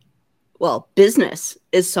trust. Well, business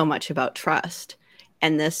is so much about trust.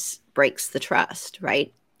 And this breaks the trust,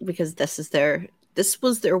 right? Because this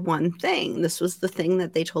was their one thing. This was the thing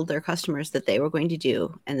that they told their customers that they were going to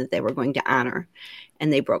do and that they were going to honor.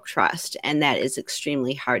 And they broke trust. And that is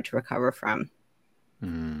extremely hard to recover from.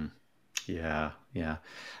 Yeah.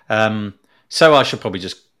 So I should probably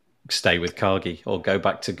just stay with Kagi or go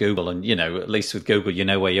back to Google. And, at least with Google, you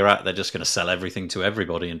know where you're at. They're just going to sell everything to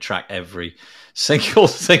everybody and track every single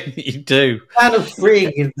thing that you do. Kind of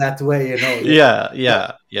freeing in that way, Yeah.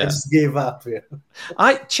 I just gave up. Yeah.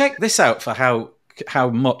 I checked this out for how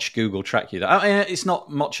much Google track you. I mean, it's not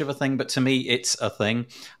much of a thing, but to me, it's a thing.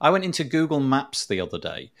 I went into Google Maps the other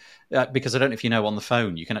day because I don't know if you know, on the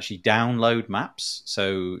phone, you can actually download maps.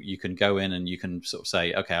 So you can go in and you can sort of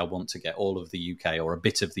say, okay, I want to get all of the UK or a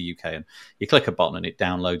bit of the UK. And you click a button and it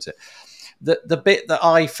downloads it. The bit that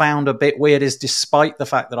I found a bit weird is, despite the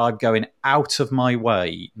fact that I'm going out of my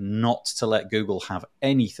way not to let Google have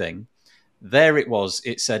anything, there it was.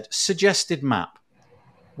 It said, suggested map.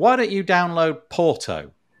 Why don't you download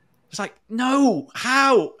Porto? It's like, no,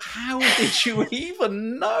 how did you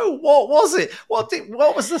even know? What was it? What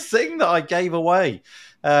was the thing that I gave away?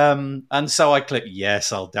 And so I clicked,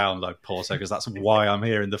 yes, I'll download Porto because that's why I'm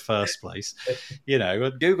here in the first place.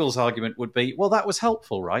 Google's argument would be, well, that was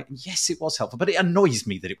helpful, right? And yes, it was helpful, but it annoys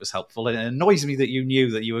me that it was helpful. And it annoys me that you knew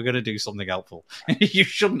that you were going to do something helpful. You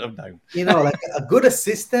shouldn't have known. Like a good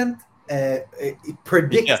assistant, it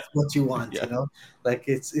predicts what you want. You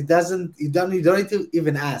don't need to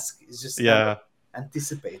even ask. It's just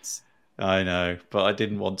anticipates. I know, but I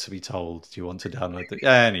didn't want to be told. Do you want to download the?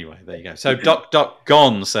 Anyway, there you go. So Duck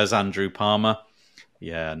gone, says Andrew Palmer.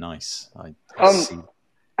 Yeah, nice. I see.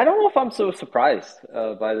 I don't know if I'm so surprised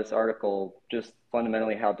by this article. Just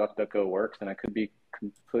fundamentally how DuckDuckGo works, and I could be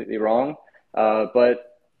completely wrong.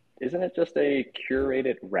 But isn't it just a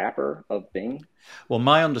curated wrapper of Bing? Well,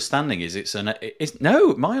 my understanding is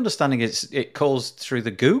my understanding is it calls through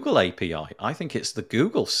the Google API. I think it's the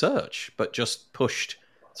Google search, but just pushed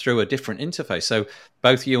through a different interface. So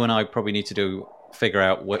both you and I probably need to figure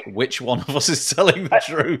out which one of us is telling the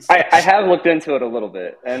truth. I have looked into it a little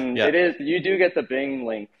bit, and Yeah. you do get the Bing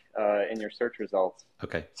link in your search results.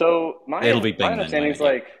 Okay. So It'll be Bing my understanding then, is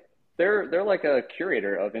like they're like a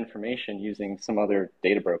curator of information using some other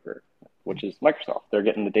data broker, which is Microsoft. They're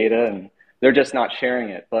getting the data and they're just not sharing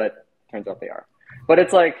it, but turns out they are. But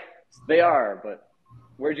it's like they are, but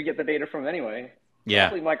where'd you get the data from anyway? Yeah.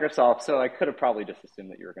 Probably Microsoft, so I could have probably just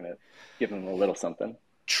assumed that you were going to give them a little something.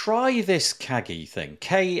 Try this Kagi thing,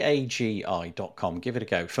 KAGI.com. Give it a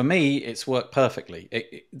go. For me, it's worked perfectly.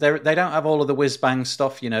 They don't have all of the whiz-bang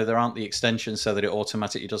stuff. There aren't the extensions so that it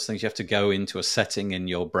automatically does things. You have to go into a setting in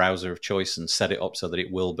your browser of choice and set it up so that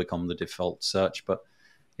it will become the default search. But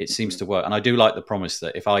it seems to work. And I do like the promise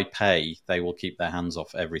that if I pay, they will keep their hands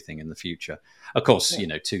off everything in the future. Of course,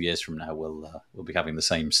 2 years from now, we'll be having the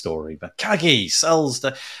same story. But Kagi sells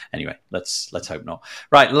anyway. Let's hope not.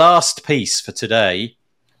 Right, last piece for today.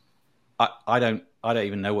 I don't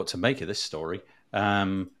even know what to make of this story.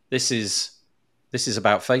 This is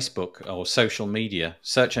about Facebook or social media,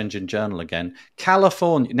 search engine journal again.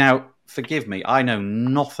 California. Now, forgive me, I know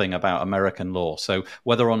nothing about American law. So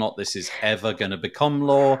whether or not this is ever going to become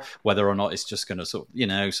law, whether or not it's just going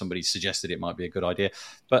to somebody suggested it might be a good idea.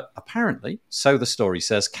 But apparently, so the story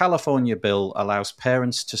says, California bill allows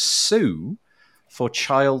parents to sue for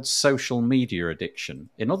child social media addiction.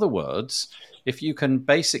 In other words, if you can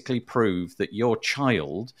basically prove that your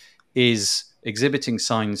child is exhibiting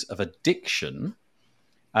signs of addiction,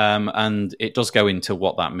 and it does go into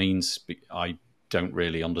what that means. I don't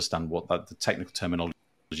really understand what the technical terminology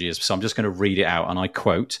is, so I'm just going to read it out, and I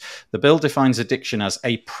quote, "The bill defines addiction as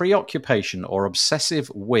a preoccupation or obsession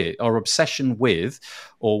with,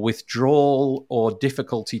 or withdrawal or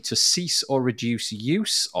difficulty to cease or reduce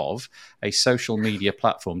use of a social media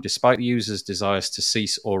platform, despite the user's desires to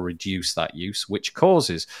cease or reduce that use, which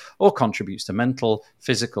causes or contributes to mental,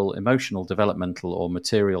 physical, emotional, developmental, or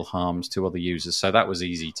material harms to other users." So that was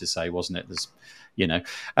easy to say, wasn't it?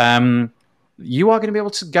 You are going to be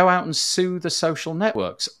able to go out and sue the social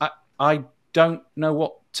networks. I don't know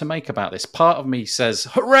what to make about this. Part of me says,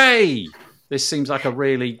 hooray! This seems like a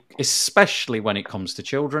really, especially when it comes to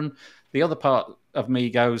children. The other part of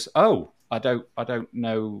me goes, oh, I don't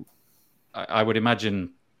know. I would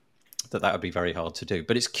imagine that would be very hard to do.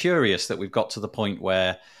 But it's curious that we've got to the point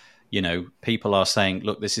where, people are saying,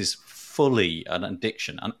 look, this is fully an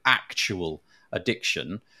addiction, an actual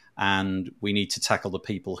addiction. And we need to tackle the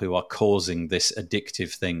people who are causing this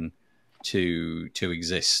addictive thing to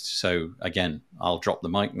exist. So again, I'll drop the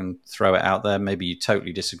mic and throw it out there. Maybe you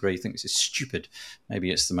totally disagree, think this is stupid.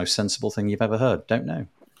 Maybe it's the most sensible thing you've ever heard. Don't know.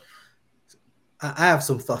 I have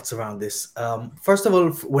some thoughts around this. First of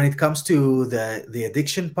all, when it comes to the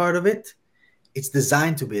addiction part of it, it's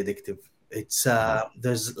designed to be addictive. It's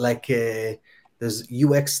there's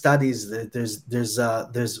UX studies.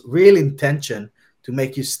 There's real intention to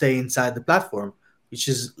make you stay inside the platform, which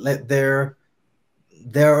is their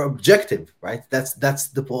objective, right? That's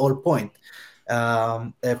the whole point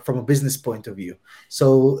from a business point of view.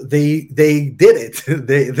 So they did it.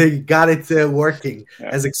 they got it working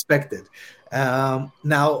as expected.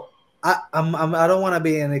 Now I don't want to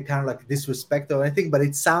be any kind of like disrespect or anything, but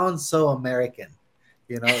it sounds so American.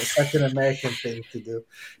 It's such an American thing to do.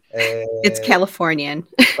 It's Californian.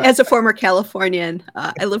 As a former Californian,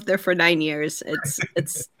 I lived there for 9 years.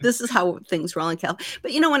 This is how things roll in Cal.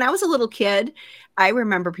 But when I was a little kid, I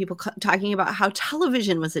remember people talking about how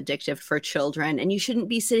television was addictive for children, and you shouldn't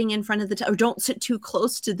be sitting in front of or don't sit too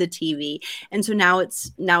close to the TV. And so now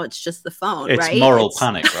it's just the phone. It's right? Moral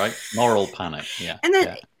panic, right? Moral panic. Yeah. And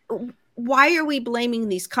then. Yeah. Why are we blaming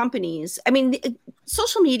these companies? I mean,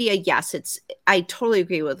 social media, yes, I totally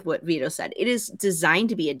agree with what Vito said. It is designed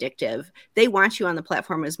to be addictive. They want you on the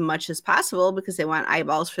platform as much as possible because they want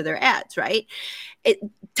eyeballs for their ads, right?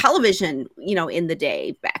 Television, in the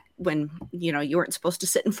day back when, you weren't supposed to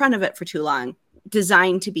sit in front of it for too long,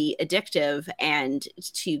 designed to be addictive and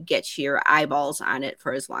to get your eyeballs on it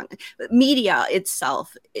for as long. But media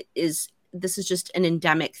itself this is just an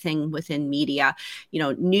endemic thing within media.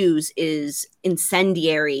 News is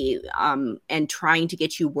incendiary and trying to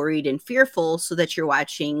get you worried and fearful so that you're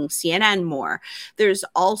watching CNN more. There's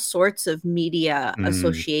all sorts of media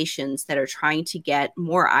associations that are trying to get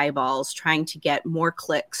more eyeballs, trying to get more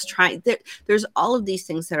clicks. There's all of these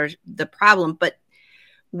things that are the problem. But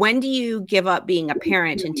when do you give up being a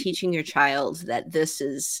parent and teaching your child that this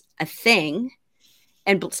is a thing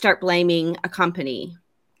and start blaming a company.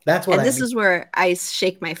 That's what and this is where I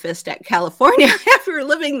shake my fist at California after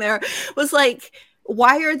living there, was like,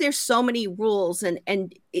 why are there so many rules? And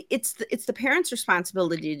it's the parents'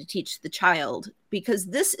 responsibility to teach the child, because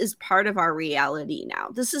this is part of our reality now.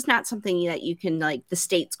 This is not something that you can, like, the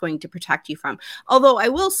state's going to protect you from. Although I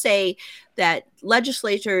will say that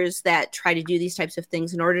legislators that try to do these types of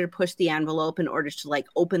things in order to push the envelope, in order to like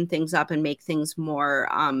open things up and make things more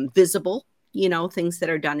visible, things that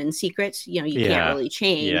are done in secret, you can't really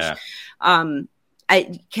change.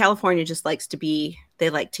 California just likes to be, they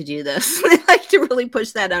like to do this. They like to really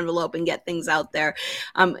push that envelope and get things out there.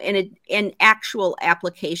 And an actual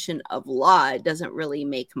application of law, it doesn't really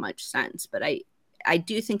make much sense. But I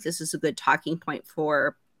do think this is a good talking point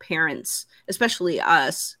for parents, especially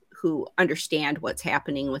us, who understand what's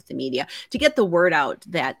happening with the media, to get the word out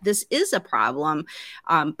that this is a problem.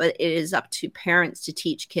 But it is up to parents to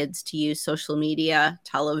teach kids to use social media,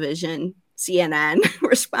 television, CNN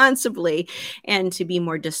responsibly, and to be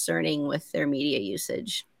more discerning with their media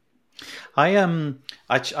usage. I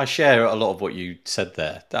share a lot of what you said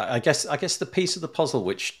there. I guess the piece of the puzzle,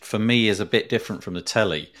 which for me is a bit different from the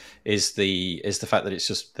telly, is the fact that it's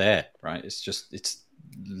just there, right? It's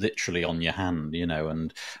literally on your hand,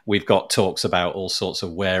 and we've got talks about all sorts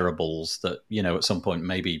of wearables that, at some point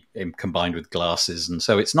maybe combined with glasses. And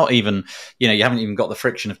so it's not even, you haven't even got the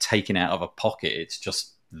friction of taking it out of a pocket. It's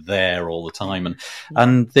just there all the time.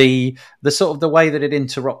 And the sort of the way that it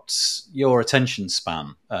interrupts your attention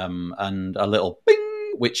span, and a little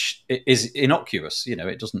bing, which is innocuous,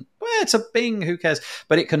 it doesn't, it's a bing, who cares?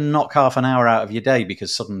 But it can knock half an hour out of your day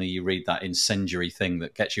because suddenly you read that incendiary thing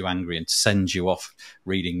that gets you angry and sends you off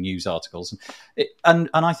reading news articles. And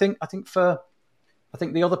I think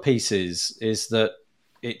the other piece is that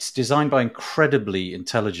it's designed by incredibly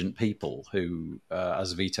intelligent people who,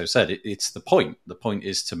 as Vito said, it's the point. The point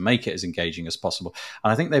is to make it as engaging as possible.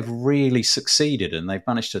 And I think they've really succeeded, and they've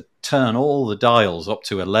managed to turn all the dials up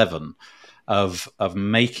to 11 of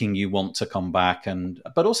making you want to come back,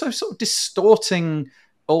 but also sort of distorting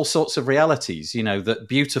all sorts of realities, that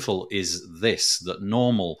beautiful is this, that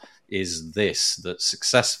normal is this, that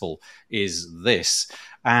successful is this.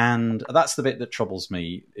 And that's the bit that troubles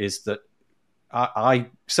me, is that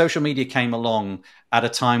social media came along at a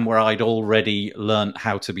time where I'd already learned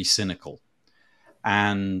how to be cynical.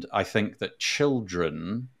 And I think that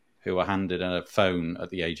children who are handed a phone at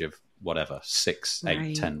the age of whatever, 6, 8,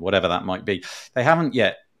 right. 10, whatever that might be, they haven't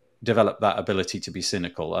yet developed that ability to be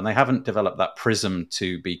cynical, and they haven't developed that prism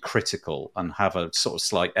to be critical and have a sort of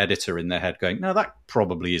slight editor in their head going, no, that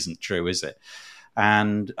probably isn't true, is it?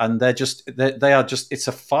 And they are just, it's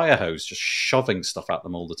a fire hose just shoving stuff at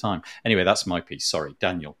them all the time. Anyway, that's my piece. Sorry,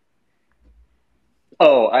 Daniel.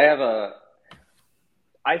 Oh, I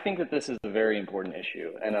think that this is a very important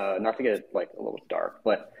issue, and not to get like a little dark,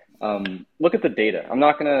 but look at the data. I'm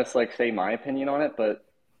not gonna say my opinion on it, but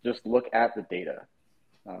just look at the data.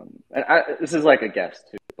 This is like a guess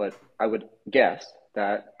too, but I would guess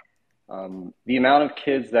that the amount of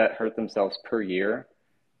kids that hurt themselves per year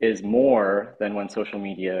is more than when social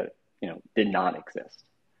media, did not exist.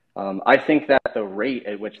 I think that the rate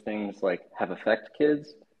at which things have effect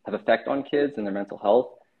on kids and their mental health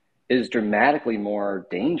is dramatically more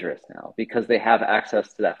dangerous now because they have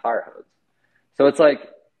access to that fire hose. So it's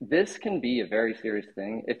this can be a very serious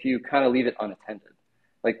thing if you kind of leave it unattended.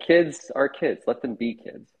 Kids are kids, let them be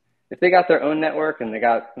kids. If they got their own network and they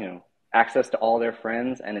got, access to all their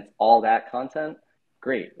friends and it's all that content,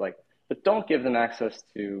 great. But don't give them access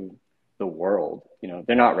to the world.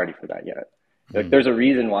 They're not ready for that yet. There's a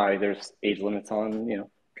reason why there's age limits on,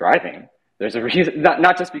 driving. There's a reason,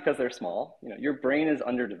 not just because they're small. Your brain is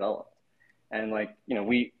underdeveloped. And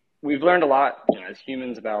we've learned a lot, as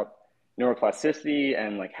humans about neuroplasticity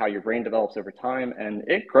and how your brain develops over time. And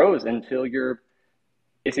it grows until you're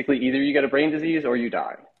basically either you get a brain disease or you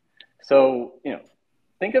die. So,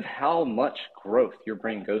 think of how much growth your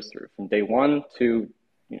brain goes through from day one to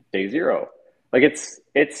day zero. It's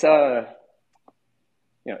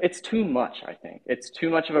too much, I think. It's too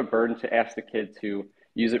much of a burden to ask the kid to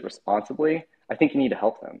use it responsibly. I think you need to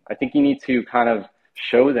help them. I think you need to kind of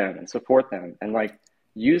show them and support them and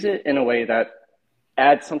use it in a way that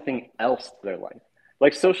adds something else to their life.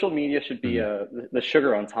 Social media should be the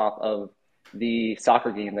sugar on top of the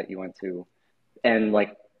soccer game that you went to. And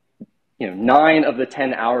 9 of the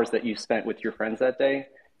 10 hours that you spent with your friends that day,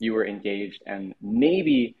 you were engaged, and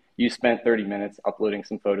maybe you spent 30 minutes uploading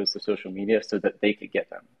some photos to social media so that they could get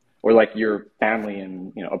them, or your family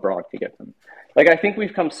and abroad could get them. I think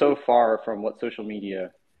we've come so far from what social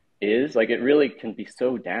media is. It really can be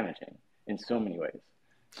so damaging in so many ways.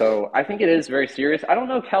 So I think it is very serious. I don't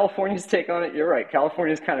know California's take on it. You're right.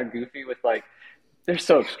 California's kind of goofy with like, they're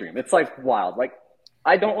so extreme. It's like wild. Like,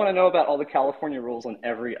 I don't want to know about all the California rules on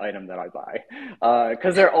every item that I buy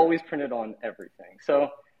because they're always printed on everything. So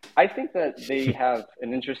I think that they have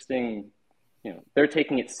an interesting, they're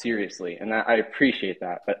taking it seriously, and I appreciate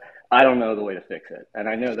that. But I don't know the way to fix it, and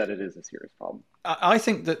I know that it is a serious problem. I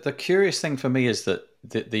think that the curious thing for me is that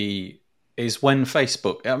is when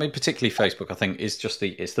Facebook, I mean, particularly Facebook, I think is just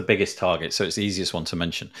it's the biggest target, so it's the easiest one to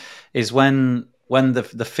mention, is when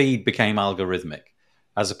the feed became algorithmic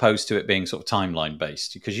as opposed to it being sort of timeline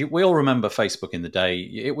based. Because we all remember Facebook in the day,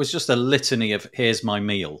 it was just a litany of here's my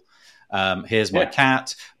meal, here's my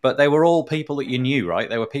cat, but they were all people that you knew, right?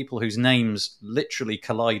 They were people whose names literally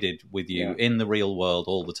collided with you in the real world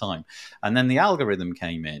all the time. And then the algorithm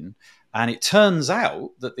came in, and it turns out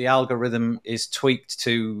that the algorithm is tweaked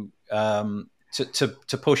to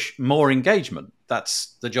push more engagement.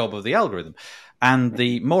 That's the job of the algorithm. And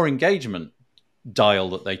the more engagement dial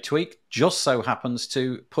that they tweak just so happens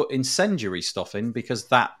to put incendiary stuff in because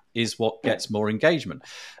that is what gets more engagement.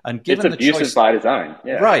 And given it's abusive choice, by design.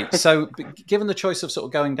 Yeah. Right. So given the choice of sort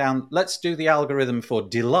of going down, let's do the algorithm for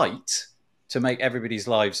delight to make everybody's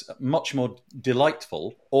lives much more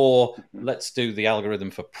delightful, or let's do the algorithm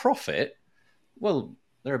for profit. Well,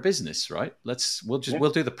 they're a business, right? We'll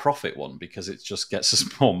do the profit one because it just gets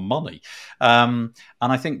us more money. And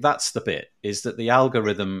I think that's the bit, is that the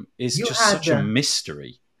algorithm is such a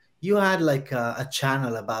mystery. You had like a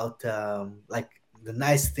channel about like the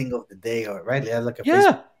nice thing of the day, or right? You had like a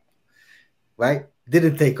Facebook, right?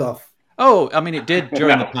 Didn't take off. Oh, I mean, it did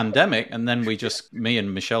during the pandemic, and then me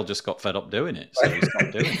and Michelle just got fed up doing it, so we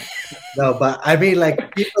stopped doing it. No, but I mean,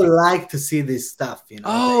 like, people like to see this stuff,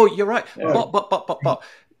 Oh, you're right. Yeah. But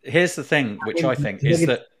here's the thing, which I think is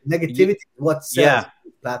that negativity is what sells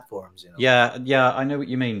platforms. Yeah, I know what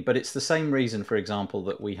you mean, but it's the same reason, for example,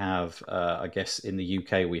 that we have, I guess, in the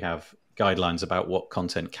UK, we have guidelines about what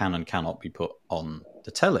content can and cannot be put on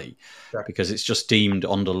the telly, because it's just deemed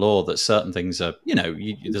under law that certain things are,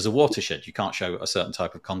 there's a watershed. You can't show a certain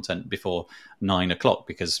type of content before 9 o'clock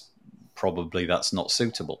because probably that's not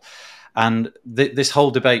suitable. And this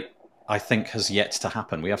whole debate, I think, has yet to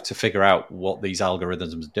happen. We have to figure out what these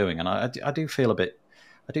algorithms are doing. And I do feel a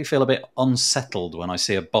bit unsettled when I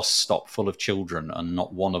see a bus stop full of children and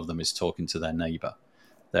not one of them is talking to their neighbor.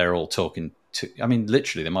 They're all talking to, I mean,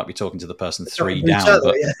 literally, they might be talking to the person three down,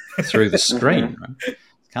 but through the screen. Right?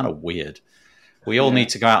 It's kind of weird. We all need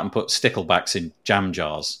to go out and put sticklebacks in jam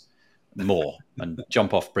jars more and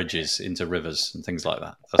jump off bridges into rivers and things like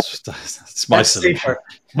that. That's my solution.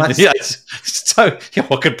 So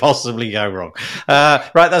what could possibly go wrong?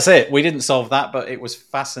 Right, that's it. We didn't solve that, but it was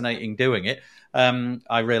fascinating doing it.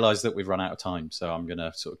 I realised that we've run out of time, so I'm going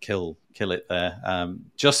to sort of kill it there.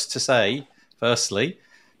 Just to say, firstly,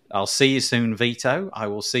 I'll see you soon, Vito. I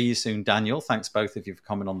will see you soon, Daniel. Thanks both of you for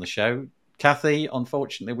coming on the show. Kathy,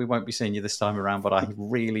 unfortunately, we won't be seeing you this time around, but I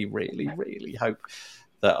really, really, really hope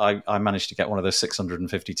that I managed to get one of those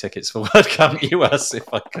 650 tickets for WordCamp US if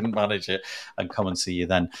I can manage it and come and see you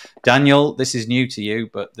then. Daniel, this is new to you,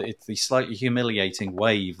 but it's the slightly humiliating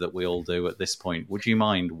wave that we all do at this point. Would you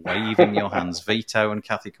mind waving your hands? Vito and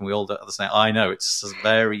Kathy, can we all do it at the same? I know, it's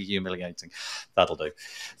very humiliating. That'll do.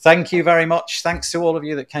 Thank you very much. Thanks to all of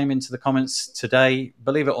you that came into the comments today.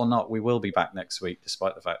 Believe it or not, we will be back next week,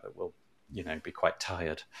 despite the fact that we'll be quite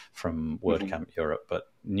tired from WordCamp Europe,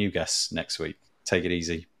 but new guests next week. Take it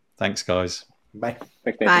easy. Thanks, guys. Bye.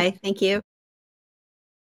 Bye. Thank you.